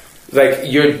be, like,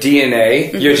 your DNA,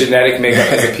 mm-hmm. your genetic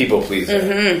makeup as a people pleaser.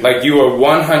 Mm-hmm. Like, you are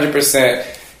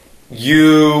 100%,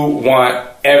 you want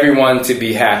everyone to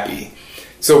be happy.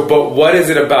 So, but what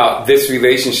is it about this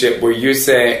relationship where you're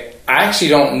saying, I actually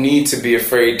don't need to be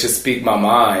afraid to speak my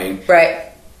mind. Right.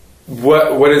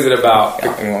 What is it about?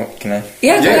 Can I?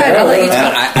 Yeah, go ahead. I'll let you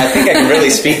talk. I think I can really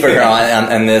speak for her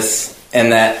on this,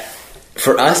 and that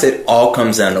for us, it all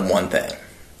comes down to one thing,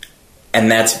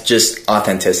 and that's just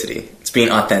authenticity. It's being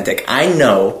authentic. I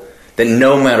know that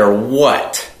no matter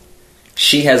what,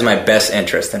 she has my best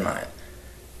interest in mind,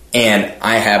 and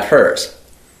I have hers.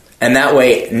 And that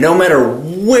way, no matter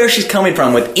where she's coming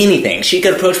from with anything, she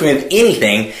could approach me with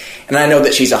anything, and I know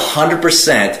that she's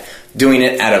 100% doing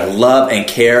it out of love and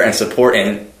care and support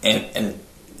and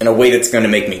in a way that's going to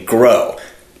make me grow.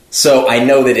 So I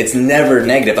know that it's never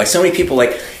negative. Like so many people,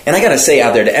 and I got to say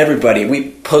out there to everybody,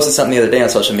 we posted something the other day on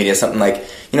social media, something like,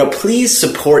 please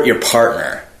support your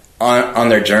partner on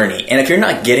their journey. And if you're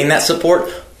not getting that support,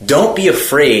 don't be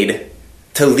afraid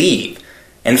to leave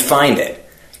and find it.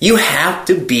 You have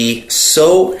to be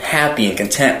so happy and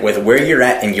content with where you're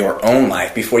at in your own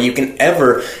life before you can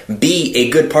ever be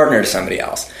a good partner to somebody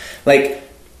else. Like,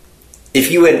 if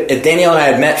Danielle and I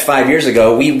had met 5 years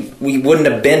ago, we wouldn't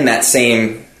have been that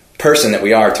same person that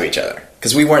we are to each other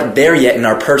because we weren't there yet in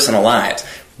our personal lives.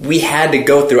 We had to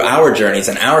go through our journeys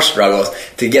and our struggles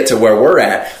to get to where we're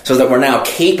at so that we're now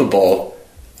capable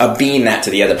of being that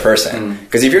to the other person.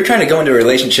 Because if you're trying to go into a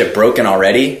relationship broken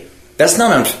already, that's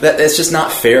just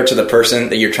not fair to the person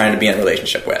that you're trying to be in a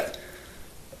relationship with.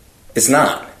 It's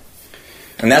not.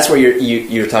 And that's where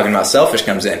you're talking about selfish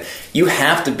comes in. You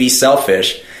have to be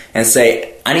selfish and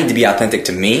say, I need to be authentic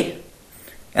to me,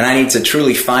 and I need to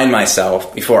truly find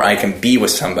myself before I can be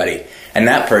with somebody. And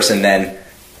that person then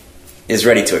is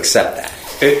ready to accept that.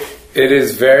 It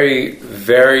is very,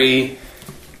 very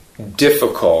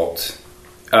difficult.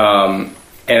 And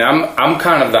I'm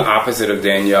kind of the opposite of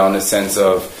Danielle in the sense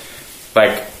of,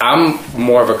 like, I'm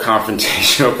more of a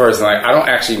confrontational person. Like, I don't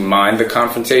actually mind the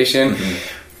confrontation.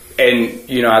 Mm-hmm.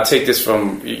 And, I take this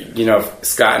from, if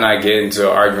Scott and I get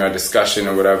into an argument or discussion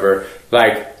or whatever.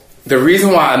 Like, the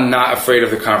reason why I'm not afraid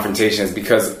of the confrontation is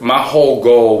because my whole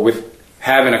goal with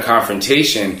having a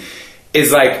confrontation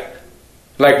is like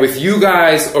with you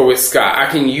guys or with Scott,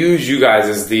 I can use you guys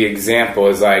as the example.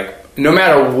 Is like, no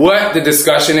matter what the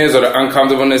discussion is or the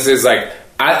uncomfortableness is, like,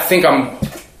 I think I'm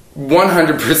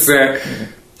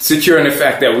 100% secure in the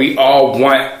fact that we all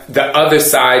want the other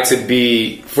side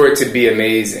for it to be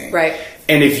amazing. Right.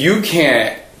 And if you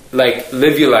can't, like,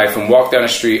 live your life and walk down the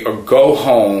street or go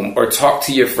home or talk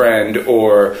to your friend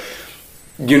or,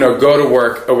 go to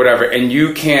work or whatever, and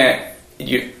you can't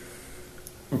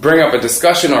bring up a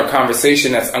discussion or a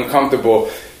conversation that's uncomfortable,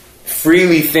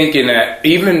 freely thinking that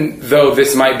even though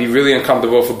this might be really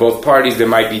uncomfortable for both parties, there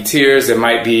might be tears, there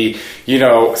might be,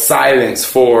 silence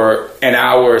for an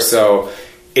hour or so.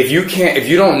 If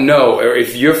you don't know, or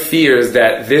if your fear is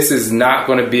that this is not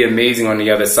going to be amazing on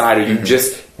the other side, or you mm-hmm.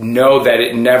 just know that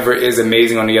it never is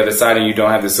amazing on the other side and you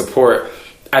don't have the support,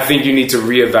 I think you need to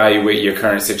reevaluate your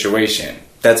current situation.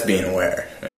 That's being aware.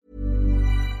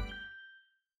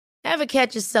 Ever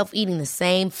catch yourself eating the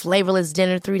same flavorless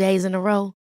dinner 3 days in a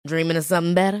row? Dreaming of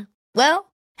something better? Well,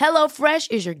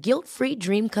 HelloFresh is your guilt-free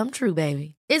dream come true,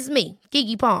 baby. It's me,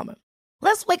 Keke Palmer.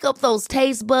 Let's wake up those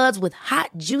taste buds with hot,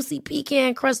 juicy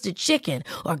pecan-crusted chicken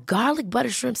or garlic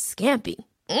butter shrimp scampi.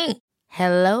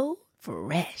 Hello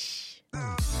Fresh.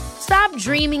 Stop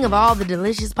dreaming of all the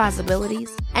delicious possibilities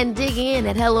and dig in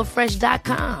at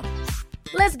HelloFresh.com.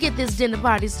 Let's get this dinner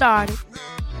party started.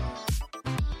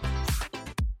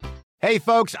 Hey,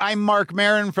 folks, I'm Mark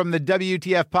Maron from the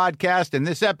WTF Podcast, and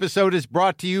this episode is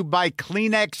brought to you by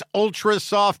Kleenex Ultra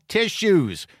Soft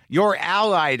Tissues, your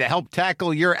ally to help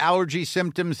tackle your allergy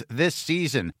symptoms this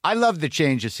season. I love the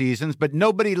change of seasons, but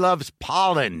nobody loves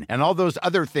pollen and all those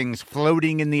other things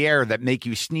floating in the air that make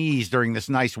you sneeze during this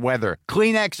nice weather.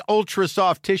 Kleenex Ultra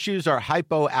Soft Tissues are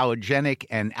hypoallergenic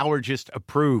and allergist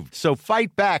approved, so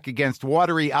fight back against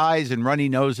watery eyes and runny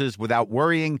noses without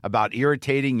worrying about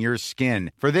irritating your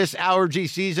skin. For this allergy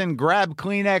season, grab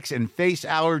Kleenex and face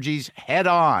allergies head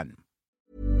on.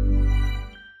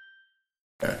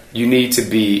 You need to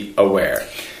be aware.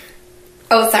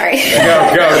 Oh, sorry. Go.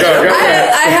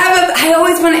 I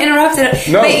always want to interrupt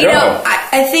it. No, but, go.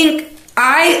 I think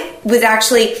I was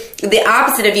actually the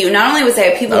opposite of you. Not only was I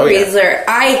a people pleaser,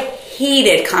 I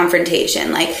hated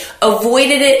confrontation. Like,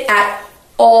 avoided it at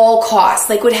all costs,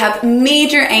 like would have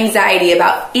major anxiety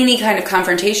about any kind of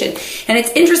confrontation. And it's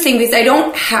interesting because I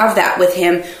don't have that with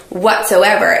him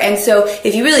whatsoever. And so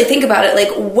if you really think about it,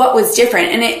 like what was different?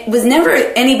 And it was never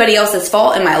anybody else's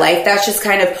fault in my life. That's just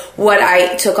kind of what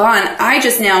I took on. I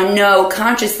just now know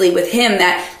consciously with him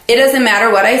that it doesn't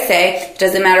matter what I say. It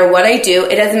doesn't matter what I do.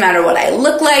 It doesn't matter what I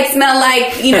look like, smell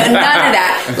like, none of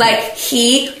that. Like,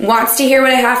 he wants to hear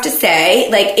what I have to say.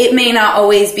 Like, it may not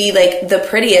always be, like, the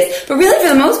prettiest. But really,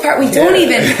 for the most part, we don't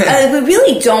even, we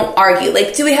really don't argue.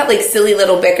 Like, do we have, like, silly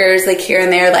little bickers, like, here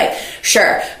and there? Like,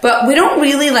 sure. But we don't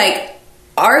really, like,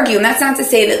 argue. And that's not to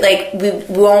say that, like, we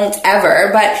won't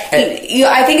ever. But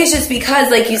I think it's just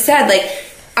because, like you said, like,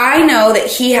 I know that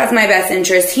he has my best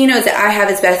interest. He knows that I have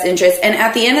his best interest. And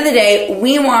at the end of the day,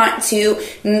 we want to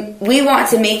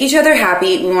make each other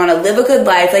happy. We want to live a good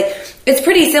life. Like, it's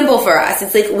pretty simple for us.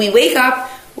 It's like we wake up,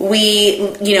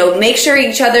 we, make sure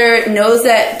each other knows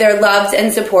that they're loved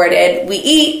and supported. We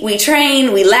eat, we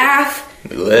train, we laugh.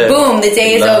 We live. Boom, the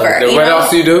day is over. What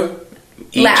else do you do?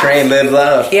 Eat, laugh. Train, live,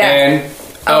 love. Yeah. And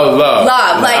love.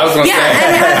 Love. Like, I was going to say,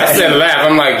 I said laugh.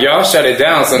 I'm like, y'all shut it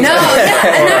down sometimes. No,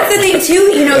 and that's the thing too,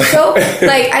 so,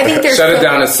 like, I think there's... Shut it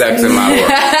down to sex in my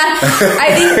world.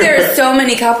 I think there's so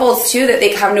many couples too that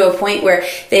they come to a point where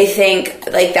they think,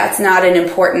 like, that's not an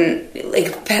important,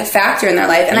 like, factor in their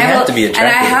life. And I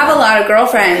have a lot of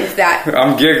girlfriends that...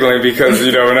 I'm giggling because,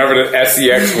 whenever the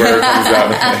SEX word comes up.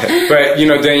 But,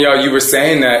 Danielle, you were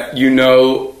saying that,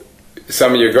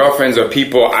 some of your girlfriends or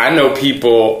people, I know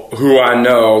people who I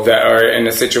know that are in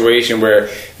a situation where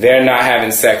they're not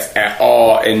having sex at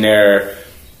all in their,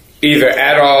 either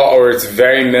at all or it's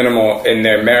very minimal in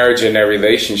their marriage and their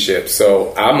relationship.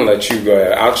 So I'm going to let you go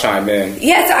ahead. I'll chime in.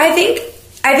 Yes, I think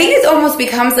it almost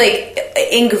becomes like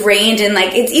ingrained in,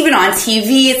 like, it's even on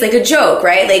TV. It's like a joke,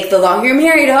 right? Like, the longer you're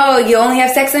married, you only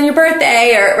have sex on your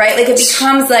birthday, or right? Like, it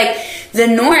becomes like the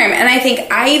norm. And I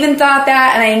think I even thought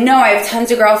that, and I know I have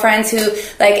tons of girlfriends who,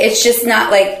 like, it's just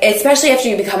not like, especially after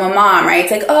you become a mom, right?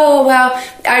 It's like, oh, well,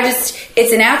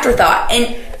 it's an afterthought.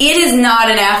 And it is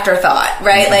not an afterthought,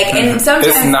 right? Like, and sometimes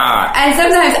it's not. And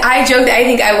sometimes I joke that I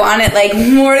think I want it, like,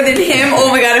 more than him.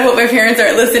 Oh my God, I hope my parents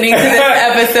aren't listening to this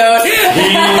episode.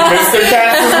 Mr.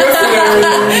 Cass is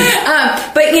listening.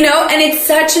 But, and it's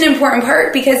such an important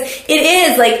part because it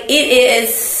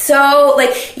is so,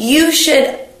 like, you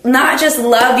should not just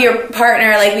love your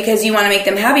partner, like, because you want to make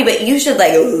them happy, but you should,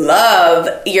 like, love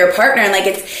your partner. And, like,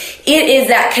 it is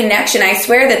that connection. I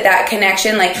swear that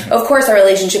connection, like, of course our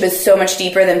relationship is so much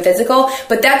deeper than physical,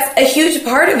 but that's a huge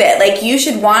part of it. Like, you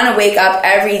should want to wake up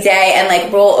every day and,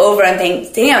 like, roll over and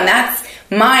think, damn, that's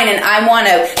mine, and I want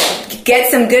to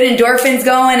get some good endorphins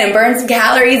going and burn some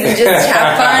calories and just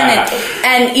have fun,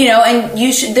 and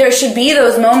there should be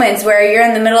those moments where you're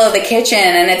in the middle of the kitchen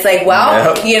and it's like,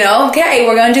 well, okay,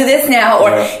 we're going to do this now, or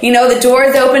the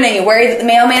door's open and you're worried that the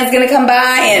mailman's going to come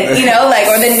by, and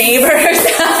or the neighbors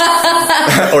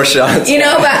or Sean,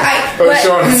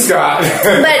 Sean Scott.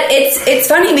 But it's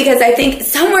funny because I think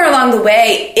somewhere along the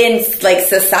way in, like,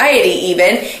 society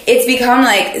even, it's become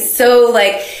like so,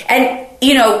 like, and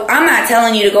I'm not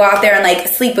telling you to go out there and, like,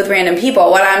 sleep with random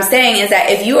people. What I'm saying is that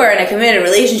if you are in a committed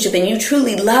relationship and you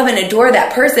truly love and adore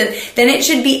that person, then it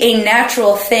should be a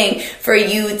natural thing for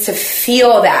you to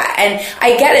feel that. And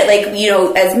I get it, like,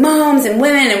 as moms and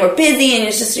women, and we're busy, and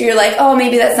it's just, you're like, oh,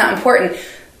 maybe that's not important.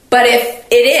 But if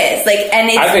it is, like, and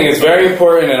it's... I think it's very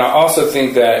important, and I also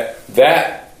think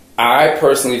that I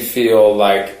personally feel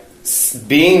like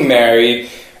being married,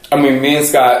 me and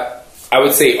Scott, I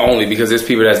would say only because there's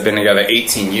people that's been together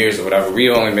 18 years or whatever.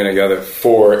 We've only been together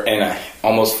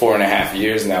almost 4.5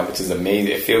 years now, which is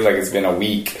amazing. It feels like it's been a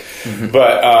week. Mm-hmm.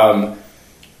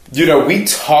 But, we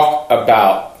talk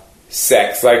about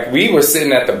sex. Like, we were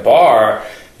sitting at the bar,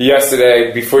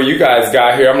 yesterday before you guys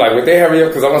got here. I'm like, would they hurry up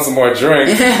because I want some more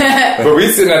drink? But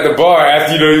we sitting at the bar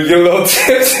after, you get a little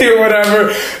tipsy or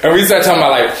whatever, and we start talking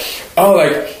about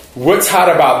what's hot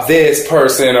about this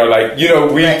person, or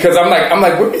because I'm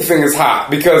like, what do you think is hot?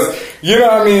 Because you know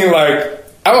what I mean,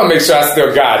 I want to make sure I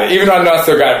still got it, even though I know I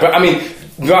still got it. But I mean,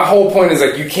 my whole point is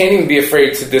you can't even be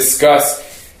afraid to discuss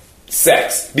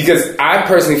sex, because I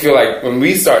personally feel like when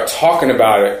we start talking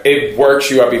about it, it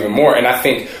works you up even more. And I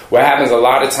think what happens a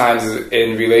lot of times is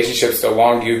in relationships, the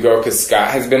longer you go, because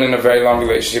Scott has been in a very long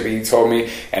relationship, he told me,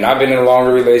 and I've been in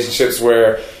longer relationships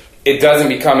where it doesn't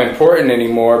become important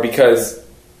anymore because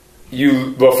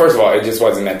first of all, it just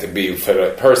wasn't meant to be for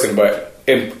the person, but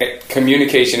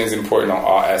communication is important on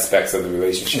all aspects of the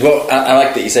relationship. Well, I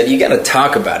like that you said you got to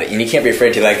talk about it, and you can't be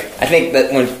afraid to. I think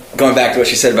that when going back to what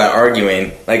she said about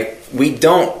arguing, we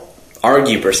don't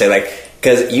argue per se,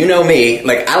 because you know me,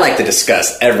 I like to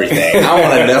discuss everything. I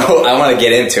want to know, I want to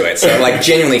get into it, so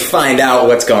genuinely find out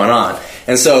what's going on.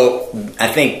 And so I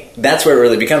think that's where it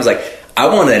really becomes I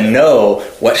want to know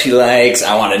what she likes.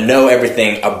 I want to know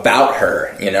everything about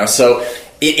her, so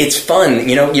it's fun,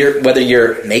 whether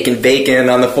you're making bacon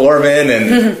on the Foreman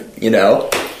and,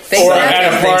 or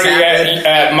at a party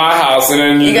at my house and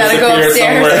then you gotta go upstairs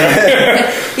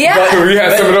somewhere. Yeah. We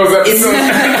had some of those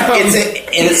episodes.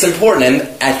 It's important.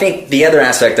 And I think the other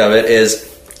aspect of it is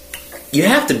you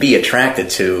have to be attracted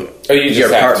to your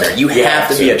partner. You have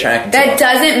to be attracted to them. That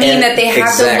doesn't mean that they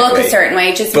have to look a certain way.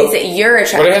 It just means that you're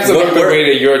attracted to them. But it has to look the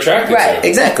way that you're attracted to.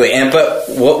 Exactly. But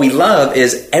what we love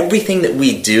is everything that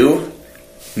we do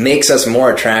makes us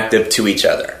more attractive to each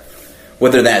other.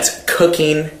 Whether that's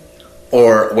cooking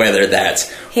or whether that's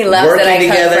he loves working that I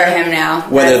together, cook for him now.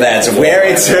 Whether that's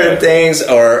wearing certain things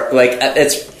or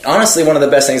it's honestly one of the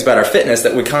best things about our fitness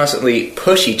that we constantly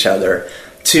push each other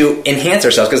to enhance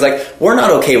ourselves, because we're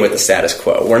not okay with the status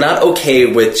quo. We're not okay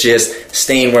with just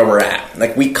staying where we're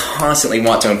at. We constantly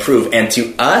want to improve, and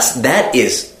to us that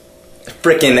is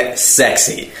freaking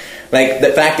sexy.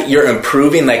 The fact that you're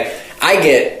improving, I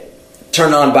get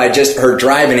turned on by just her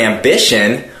drive and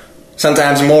ambition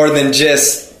sometimes more than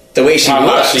just the way she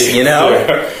looks,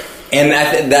 And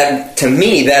that to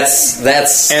me, that's.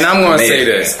 And I'm going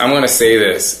to say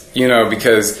this.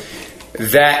 Because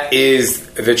that is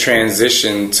the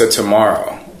transition to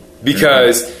tomorrow.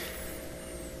 Because,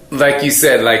 like you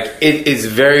said, it is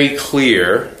very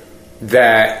clear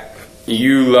that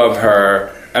you love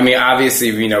her. I mean,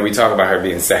 obviously, we talk about her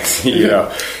being sexy,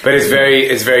 but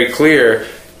it's very clear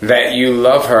that you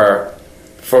love her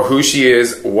for who she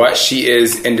is, what she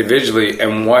is individually,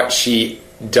 and what she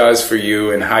does for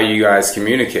you and how you guys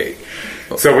communicate.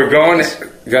 So we're going.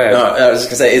 Go ahead. No, I was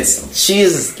just gonna say she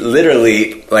is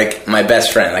literally my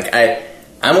best friend.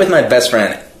 I'm with my best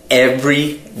friend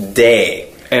every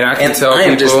day, and I can tell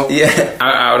people.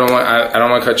 I don't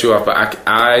want to cut you off, but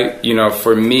I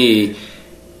for me,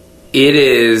 it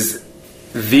is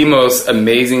the most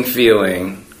amazing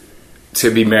feeling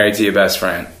to be married to your best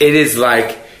friend. It is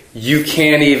you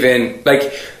can't even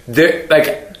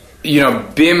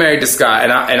being married to Scott,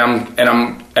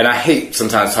 and I hate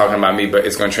sometimes talking about me, but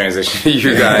it's going to transition to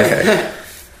you guys.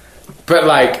 But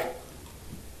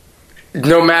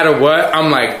no matter what,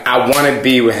 I'm I want to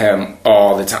be with him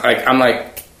all the time.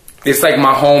 It's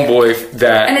my homeboy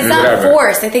that, and it's not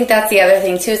forced. I think that's the other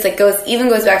thing too. It's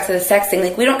goes back to the sex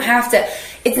thing. We don't have to.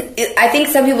 I think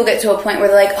some people get to a point where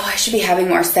they're like, oh, I should be having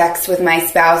more sex with my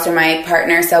spouse or my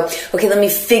partner. So, okay, let me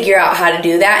figure out how to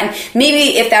do that. And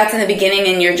maybe if that's in the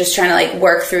beginning and you're just trying to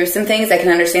work through some things, I can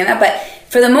understand that. But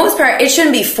for the most part, it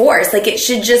shouldn't be forced. It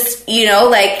should just,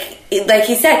 like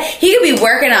he said, he could be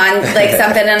working on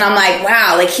something, and I'm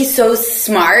wow, he's so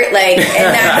smart, and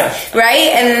that's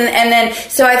right. And then,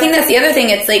 so I think that's the other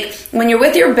thing. It's when you're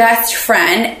with your best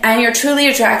friend and you're truly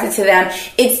attracted to them,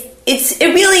 it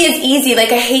really is easy. I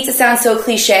hate to sound so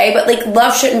cliche, but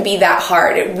love shouldn't be that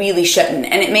hard. It really shouldn't.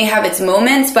 And it may have its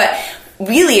moments, but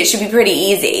really it should be pretty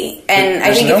easy. And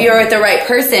I think if you're with the right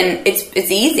person,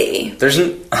 it's easy. There's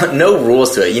no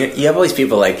rules to it. You have all these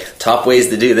people top ways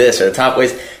to do this or top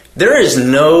ways. There is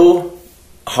no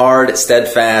hard,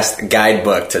 steadfast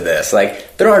guidebook to this.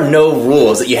 There are no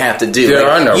rules that you have to do. There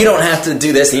are no You don't have to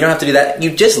do this and you don't have to do that.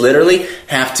 You just literally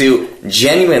have to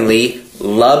genuinely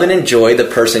love and enjoy the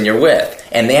person you're with.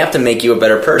 And they have to make you a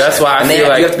better person. That's why you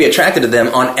have to be attracted to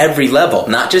them on every level.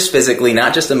 Not just physically,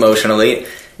 not just emotionally.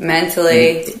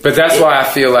 Mentally. But that's why I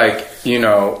feel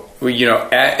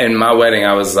in my wedding,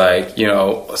 I was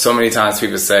so many times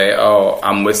people say, "Oh,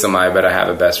 I'm with somebody, but I have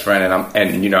a best friend," and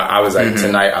I was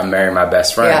tonight I'm marrying my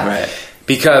best friend, right?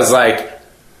 Because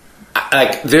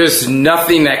there's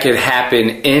nothing that could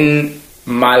happen in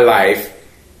my life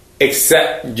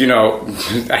except,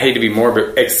 I hate to be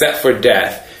morbid, except for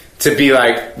death, to be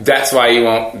like, that's why you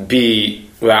won't be,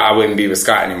 I wouldn't be with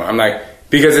Scott anymore. I'm like,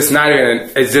 because it's not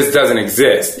even, it just doesn't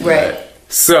exist. Right.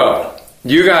 So,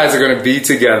 you guys are going to be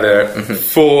together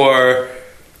for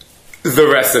the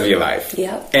rest of your life.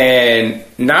 Yep. And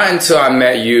not until I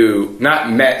met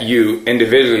you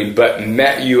individually, but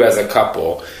met you as a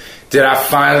couple, did I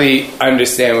finally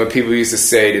understand what people used to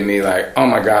say to me, like, oh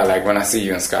my God, like when I see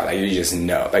you and Scott, like you just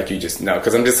know.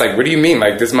 Because I'm just like, what do you mean?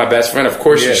 Like, this is my best friend. Of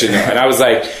course you should know. And I was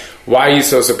like, why are you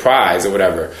so surprised or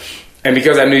whatever? And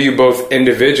because I knew you both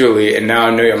individually, and now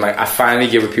I know you, I'm like, I finally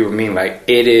get what people mean. Like,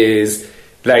 it is,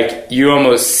 like, you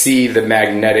almost see the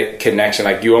magnetic connection.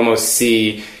 Like, you almost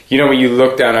see, when you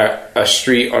look down a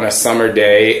street on a summer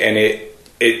day and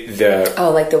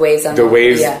like the waves on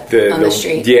the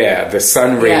street. Yeah, the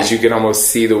sun rays, you can almost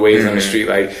see the waves on the street.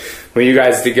 Like, when you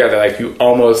guys are together, like, you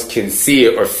almost can see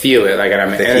it or feel it. Like, and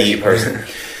I'm an energy person.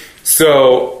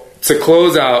 So, to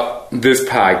close out this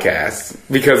podcast,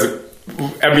 because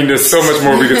there's so much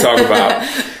more we could talk about.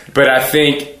 But I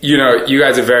think, you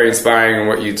guys are very inspiring in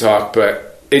what you talk.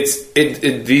 But it's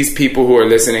these people who are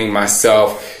listening,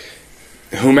 myself,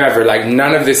 whomever, like,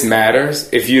 none of this matters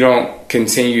if you don't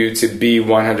continue to be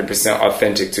 100%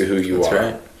 authentic to who you are.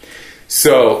 Right.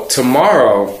 So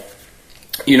tomorrow,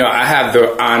 I have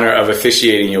the honor of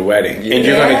officiating your wedding. And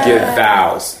you're going to give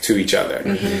vows to each other.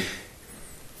 Mm-hmm.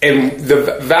 And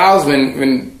the vows,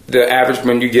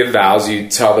 when you give vows, you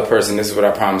tell the person, this is what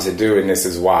I promise to do and this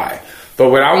is why. But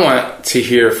what I want to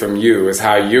hear from you is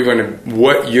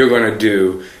what you're going to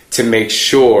do to make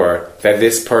sure that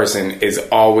this person is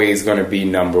always going to be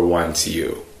number one to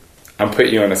you. I'm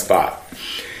putting you on the spot.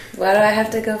 Why do I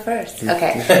have to go first?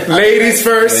 Okay. Ladies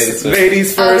first.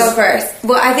 I'll go first.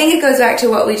 Well, I think it goes back to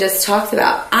what we just talked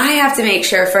about. I have to make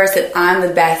sure first that I'm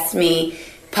the best me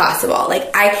possible.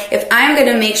 Like, if I'm going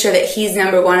to make sure that he's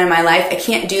number one in my life, I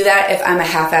can't do that if I'm a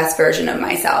half-assed version of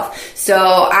myself. So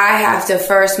I have to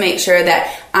first make sure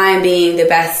that I'm being the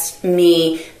best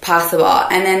me possible.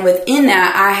 And then within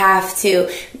that, I have to,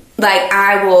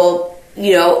 I will,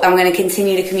 I'm going to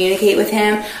continue to communicate with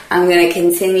him. I'm going to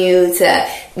continue to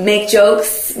make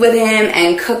jokes with him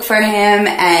and cook for him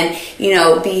and,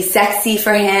 be sexy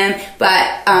for him.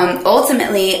 But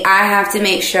ultimately, I have to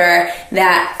make sure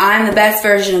that I'm the best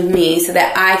version of me so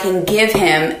that I can give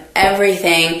him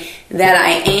everything that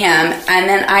I am. And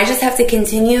then I just have to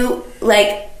continue,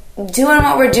 doing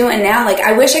what we're doing now.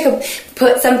 I wish I could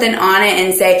put something on it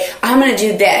and say, I'm going to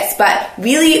do this. But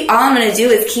really, all I'm going to do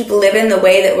is keep living the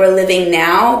way that we're living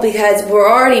now, because we're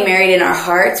already married in our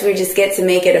hearts. We just get to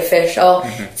make it official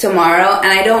tomorrow. And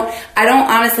I don't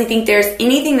honestly think there's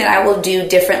anything that I will do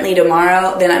differently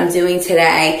tomorrow than I'm doing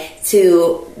today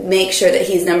to make sure that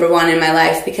he's number one in my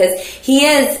life, because he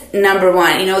is number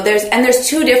one. There's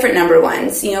two different number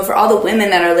ones. For all the women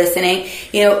that are listening,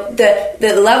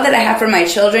 the love that I have for my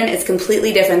children is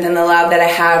completely different than the love that I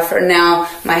have for now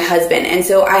my husband. And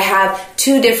so I have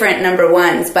two different number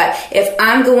ones. But if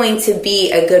I'm going to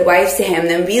be a good wife to him,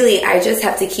 then really I just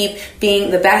have to keep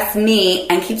being the best me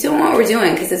and keep doing what we're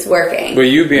doing, because it's working. Well,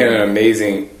 you being an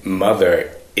amazing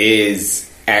mother is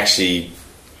actually,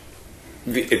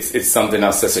 it's something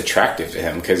else that's attractive to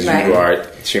him, because you are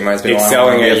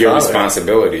excelling at your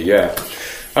responsibility. Yeah.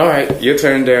 All right, your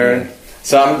turn, Darren.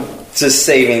 So I'm just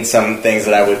saving some things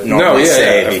that I would normally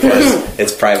say because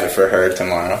it's private for her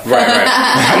tomorrow. Right.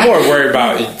 I'm more worried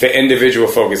about the individual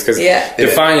focus, because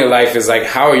define your life is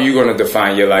how are you going to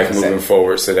define your life moving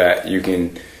forward so that you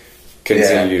can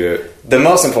continue to... The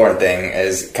most important thing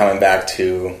is coming back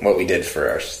to what we did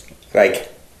first.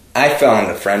 I fell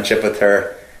into friendship with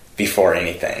her before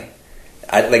anything.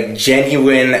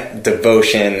 Genuine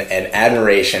devotion and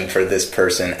admiration for this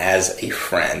person as a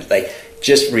friend.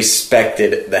 Just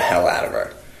respected the hell out of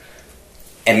her.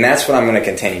 And that's what I'm going to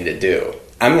continue to do.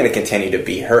 I'm going to continue to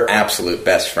be her absolute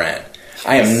best friend.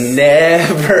 I am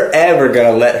never, ever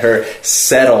going to let her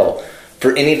settle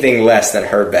for anything less than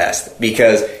her best.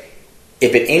 Because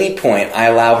if at any point I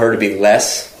allow her to be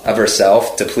less of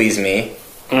herself to please me,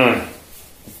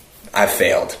 I've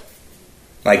failed.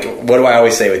 What do I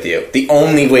always say with you? The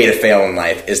only way to fail in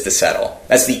life is to settle.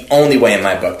 That's the only way in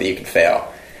my book that you can fail.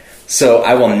 So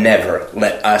I will never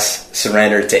let us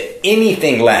surrender to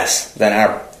anything less than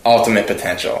our ultimate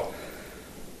potential.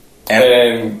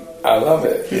 And I love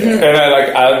it. Yeah.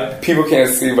 And I people can't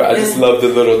see, but I just love the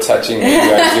little touching that you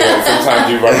guys do. And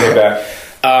sometimes you run it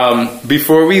back.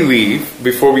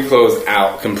 Before we close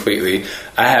out completely,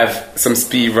 I have some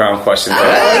speed round questions. Oh,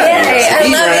 yay. I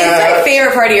love it. It's my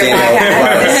favorite part of your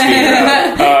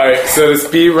podcast. All right, so the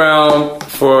speed round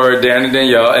for Dan and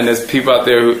Danielle, and there's people out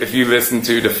there who, if you listen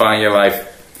to Define Your Life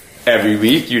every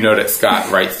week, you know that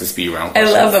Scott writes the speed round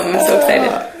questions. I love them. I'm so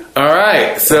excited. All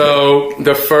right, so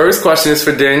the first question is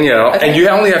for Danielle, and you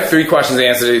only have 3 questions to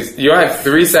answer. You only have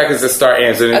 3 seconds to start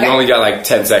answering, and you only got like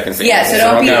 10 seconds to answer. So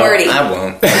don't be wordy. I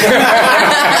won't. But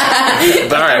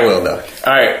I will, though.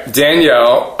 All right,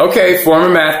 Danielle. Okay, former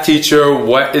math teacher,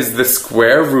 what is the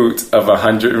square root of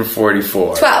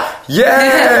 144? 12.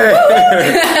 Yay!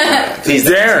 Please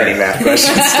don't ask any math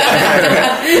questions.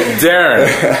 Darren,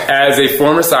 as a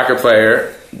former soccer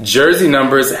player, jersey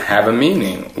numbers have a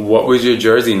meaning. What was your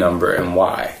jersey number and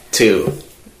why? 2.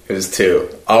 It was 2.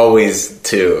 Always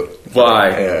 2. Why?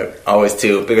 Yeah, always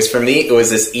 2. Because for me, it was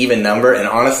this even number, and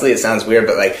honestly, it sounds weird,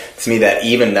 but like to me, that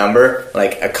even number,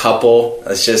 like a couple,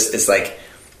 it's like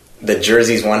the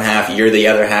jersey's one half, you're the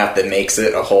other half that makes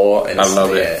it a whole. And I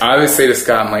love it. I always say to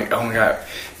Scott, I'm like, oh my God,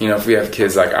 if we have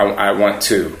kids, like I want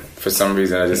 2. For some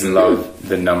reason, I just love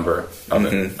the number of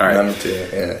it. All right. Number 2,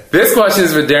 yeah. This question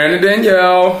is for Darren and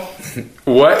Danielle.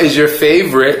 What is your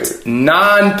favorite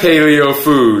non-paleo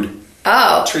food?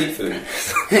 Oh. Treat food.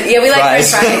 Yeah, we like French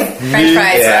fries. French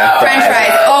fries. Yeah, French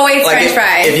fries. Always like French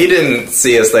fries. If you didn't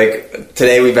see us, like,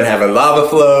 today we've been having lava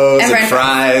flows and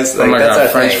fries. Like, oh my that's God, our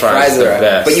French thing. fries are the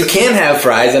best. But you can have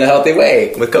fries in a healthy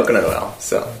way with coconut oil.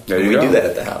 So we do that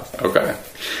at the house. Okay.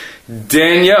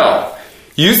 Danielle,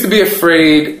 you used to be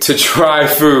afraid to try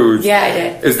foods. Yeah, I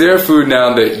did. Is there a food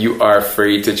now that you are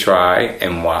afraid to try,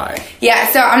 and why? Yeah,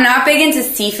 so I'm not big into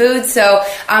seafood, so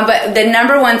but the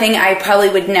number one thing I probably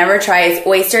would never try is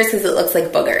oysters because it looks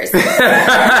like boogers.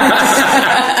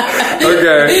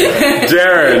 Okay.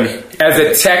 Darren, as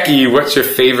a techie, what's your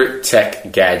favorite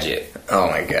tech gadget? Oh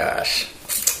my gosh.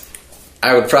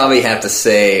 I would probably have to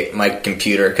say my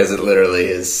computer because it literally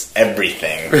is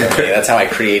everything for me. That's how I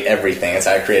create everything. That's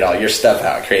how I create all your stuff,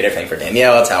 how I create everything for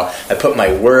Danielle. That's how I put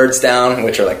my words down,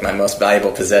 which are like my most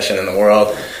valuable possession in the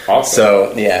world. Awesome.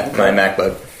 So, yeah, my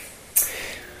MacBook.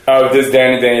 This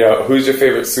Dan and Danielle, who's your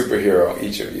favorite superhero,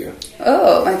 each of you?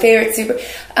 Oh, my favorite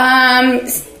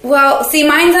well, see,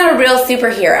 mine's not a real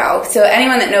superhero. So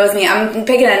anyone that knows me, I'm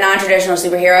picking a non-traditional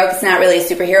superhero. It's not really a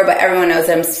superhero, but everyone knows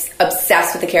that I'm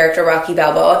obsessed with the character Rocky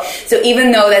Balboa. So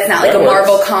even though that's not like a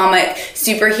Marvel comic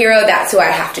superhero, that's who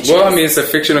I have to choose. Well, I mean, it's a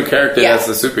fictional character that's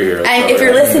a superhero. And if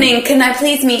you're listening, can I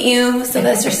please meet you,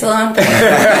 Sylvester Stallone?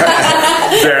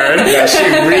 Darren? Yeah, she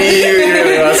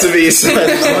really wants to be let's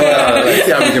see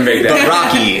how we can make that. But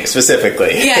Rocky,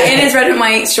 specifically. Yeah, in his red and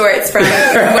white shorts from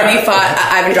when he fought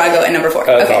Ivan Drago at number 4.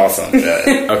 That's awesome.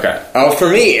 Okay. Oh, for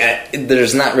me,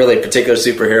 there's not really a particular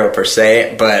superhero per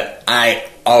se, but I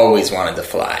always wanted to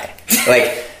fly.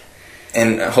 Like,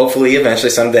 and hopefully eventually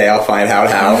someday I'll find out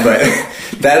how, but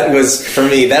that was, for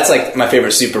me, that's like my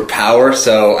favorite superpower,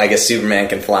 so I guess Superman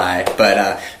can fly.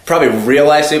 But probably real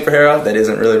life superhero that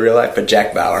isn't really real life, but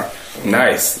Jack Bauer.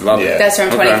 Nice. Love it. That's from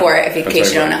 24, in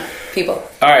case you don't know. People.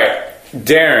 All right.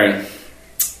 Darren.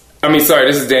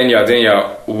 This is Danielle.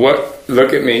 Danielle,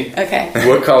 look at me. Okay.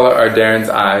 What color are Darren's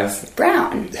eyes?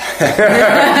 Brown.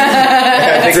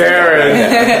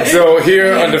 Darren. So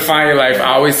here on Define Your Life,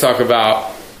 I always talk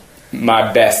about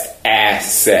my best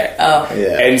asset. Oh.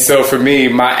 Yeah. And so for me,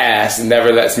 my ass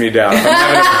never lets me down.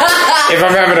 If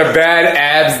I'm having a bad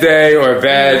abs day or a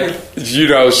bad,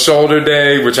 shoulder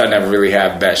day, which I never really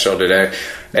have bad shoulder day,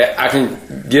 I can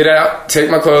get out, take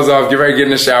my clothes off, get ready to get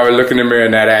in the shower, look in the mirror,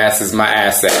 and that ass is my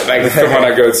asset. Like, it's the one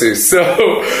I go to. So,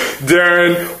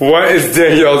 Darren, what is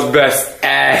Danielle's best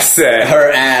asset?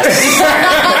 Her ass.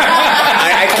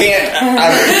 I can't.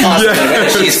 I'm constantly, when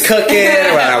she's cooking,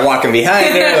 when I'm walking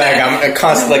behind her, like, I'm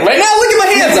constantly, like, right now, look at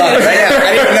my hands on it, right now.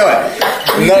 I didn't even know it.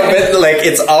 No, but, like,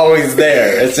 it's always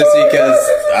there. It's just because...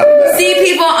 See,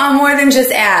 people are more than just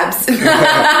abs.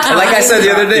 Like I said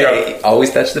the other day,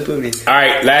 always touch the booty. All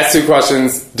right, last 2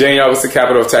 questions. Danielle, what's the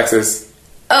capital of Texas?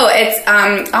 Oh, it's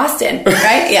Austin,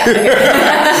 right? Yeah.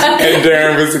 And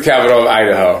Darren, what's the capital of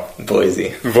Idaho?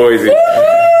 Boise.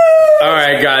 All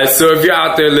right, guys. So if you're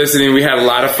out there listening, we had a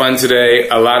lot of fun today,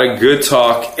 a lot of good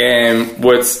talk. And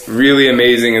what's really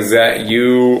amazing is that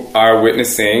you are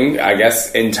witnessing, I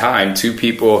guess, in time, 2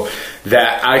 people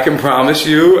that I can promise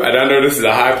you, and I know this is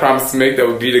a high promise to make, that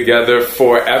will be together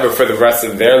forever for the rest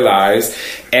of their lives.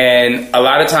 And a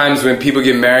lot of times when people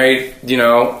get married,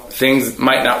 things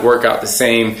might not work out the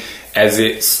same as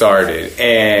it started.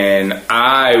 And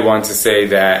I want to say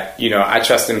that, I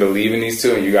trust and believe in these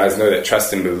two. And you guys know that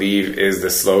trust and believe is the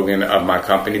slogan of my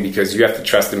company, because you have to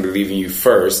trust and believe in you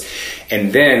first.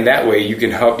 And then that way you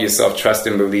can help yourself trust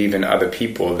and believe in other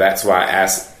people. That's why I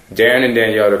asked Darren and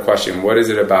Danielle the question, what is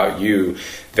it about you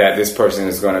that this person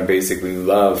is going to basically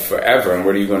love forever? And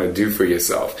what are you going to do for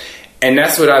yourself? And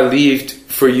that's what I leave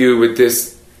for you with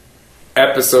this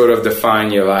episode of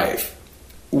Define Your Life.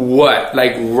 What?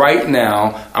 Like right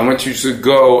now, I want you to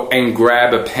go and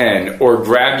grab a pen or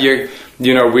grab your,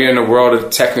 we're in a world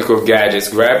of technical gadgets.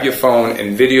 Grab your phone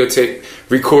and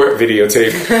record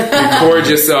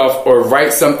yourself, or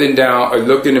write something down, or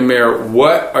look in the mirror.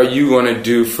 What are you going to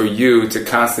do for you to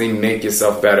constantly make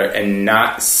yourself better and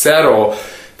not settle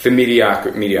for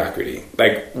mediocrity?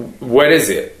 Like, what is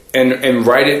it? And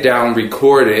write it down,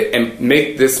 record it, and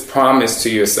make this promise to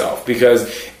yourself. Because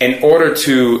in order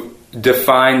to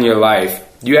define your life,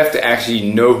 you have to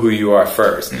actually know who you are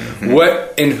first. Mm-hmm.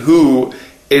 What and who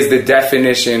is the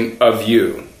definition of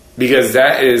you? Because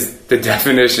that is the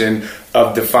definition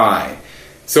of define.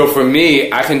 So for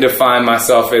me, I can define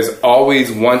myself as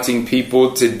always wanting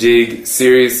people to dig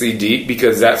seriously deep,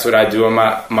 because that's what I do in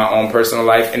my own personal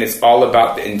life. And it's all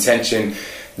about the intention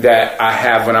that I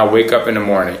have when I wake up in the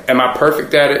morning. Am I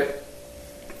perfect at it?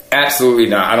 Absolutely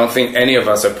not. I don't think any of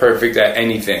us are perfect at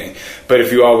anything. But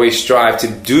if you always strive to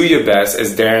do your best,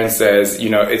 as Darren says,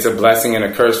 it's a blessing and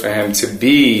a curse for him to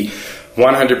be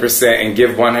 100% and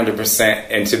give 100%,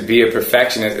 and to be a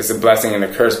perfectionist is a blessing and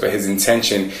a curse, but his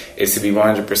intention is to be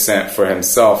 100% for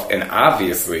himself. And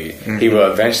obviously, he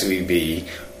will eventually be,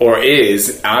 or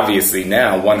is obviously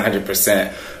now,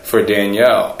 100% for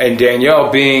Danielle. And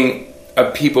Danielle being a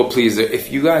people pleaser.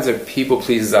 If you guys are people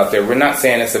pleasers out there, we're not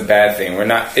saying it's a bad thing.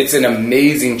 It's an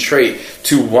amazing trait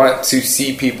to want to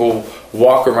see people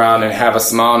walk around and have a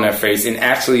smile on their face and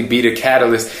actually be the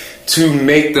catalyst to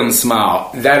make them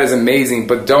smile. That is amazing,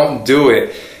 but don't do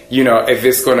it, if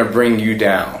it's going to bring you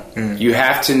down. You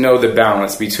have to know the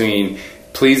balance between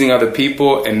pleasing other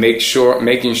people and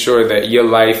making sure that your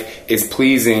life is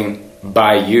pleasing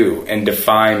by you and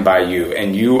defined by you,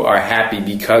 and you are happy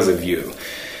because of you.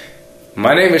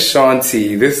 My name is Sean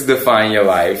T. This is Define Your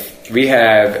Life. We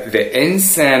have the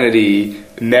Insanity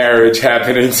marriage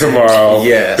happening tomorrow.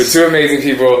 Yes. With two amazing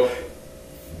people,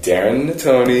 Darren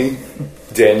Natoni,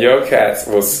 Danielle Katz.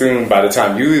 Well, soon, by the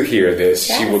time you hear this,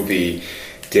 she will be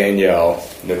Danielle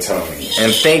Natoni.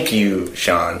 And thank you,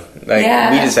 Sean. We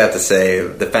just have to say,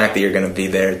 the fact that you're going to be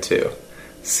there to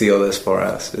seal this for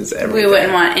us is everything. We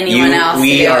wouldn't want anyone else.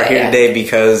 We are here today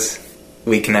because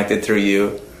we connected through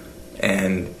you.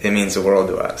 And it means the world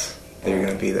to us that you're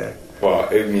going to be there. Well,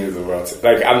 it means the world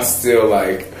to... I'm still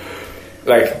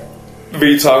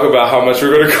we talk about how much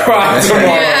we're going to cry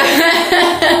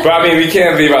tomorrow. But we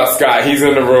can't leave out Scott. He's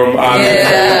in the room, obviously.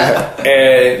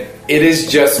 And it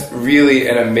is just really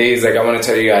an amazing... I want to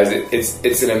tell you guys,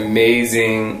 it's an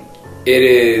amazing... It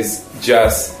is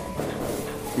just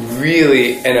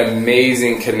really an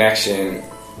amazing connection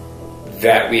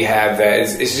that we have that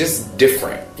it's just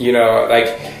different.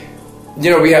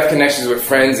 We have connections with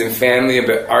friends and family,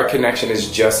 but our connection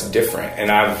is just different, and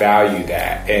I value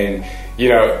that. And,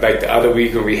 the other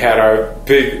week when we had our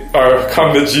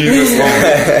come to Jesus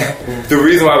moment, the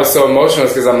reason why I was so emotional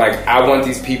is because I'm I want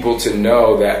these people to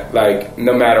know that,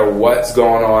 no matter what's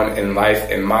going on in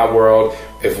life, in my world,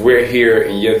 if we're here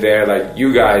and you're there,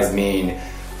 you guys mean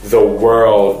the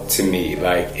world to me.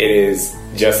 It is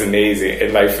just amazing.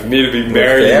 And for me to be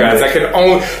married, you guys, I can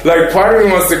only, part of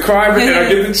me wants to cry, but then I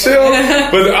get to chill.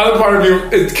 But the other part of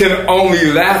me can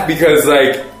only laugh because,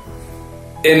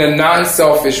 in a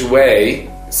non-selfish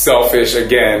way, selfish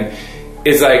again,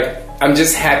 is I'm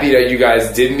just happy that you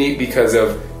guys did meet because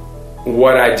of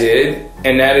what I did.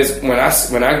 And that is when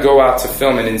I go out to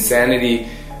film an Insanity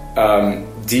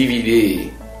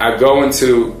DVD, I go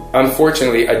into,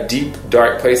 unfortunately, a deep,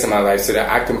 dark place in my life so that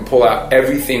I can pull out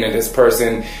everything that this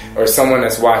person or someone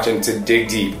that's watching to dig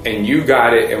deep. And you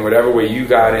got it in whatever way you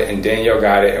got it, and Danielle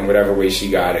got it in whatever way she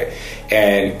got it.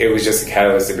 And it was just a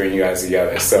catalyst to bring you guys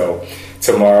together. So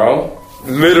tomorrow,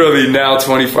 literally now,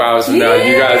 24 hours from now,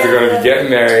 you guys are going to be getting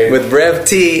married. With Rev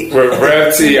T. With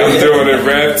Rev T. I'm doing it.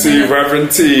 Rev T, Reverend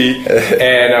T.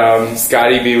 And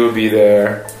Scotty B will be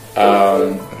there.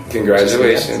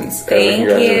 Congratulations. Thank you.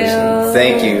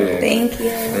 Thank you. Thank you.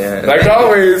 Yeah. Like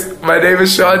always, my name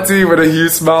is Sean T with a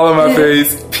huge smile on my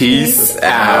face. Peace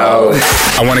out.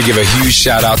 I want to give a huge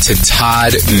shout out to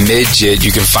Todd Midget.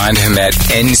 You can find him at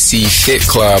NC Fit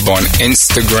Club on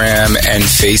Instagram and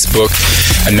Facebook.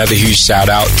 Another huge shout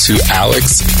out to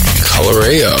Alex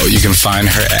Coloreo. You can find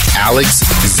her at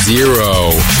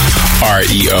Alex0REO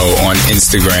on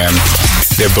Instagram.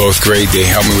 They're both great. They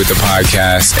help me with the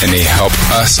podcast, and they help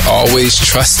us always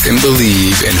trust and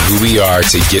believe in who we are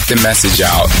to get the message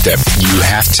out that you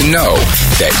have to know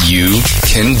that you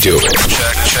can do it.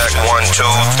 Check, 1, 2,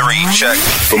 3, check.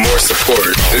 For more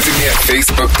support, visit me at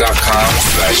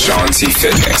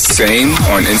facebook.com/SeanTFitness. Same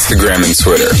on Instagram and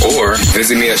Twitter. Or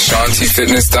visit me at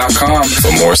SeanTFitness.com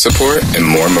for more support and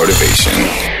more motivation.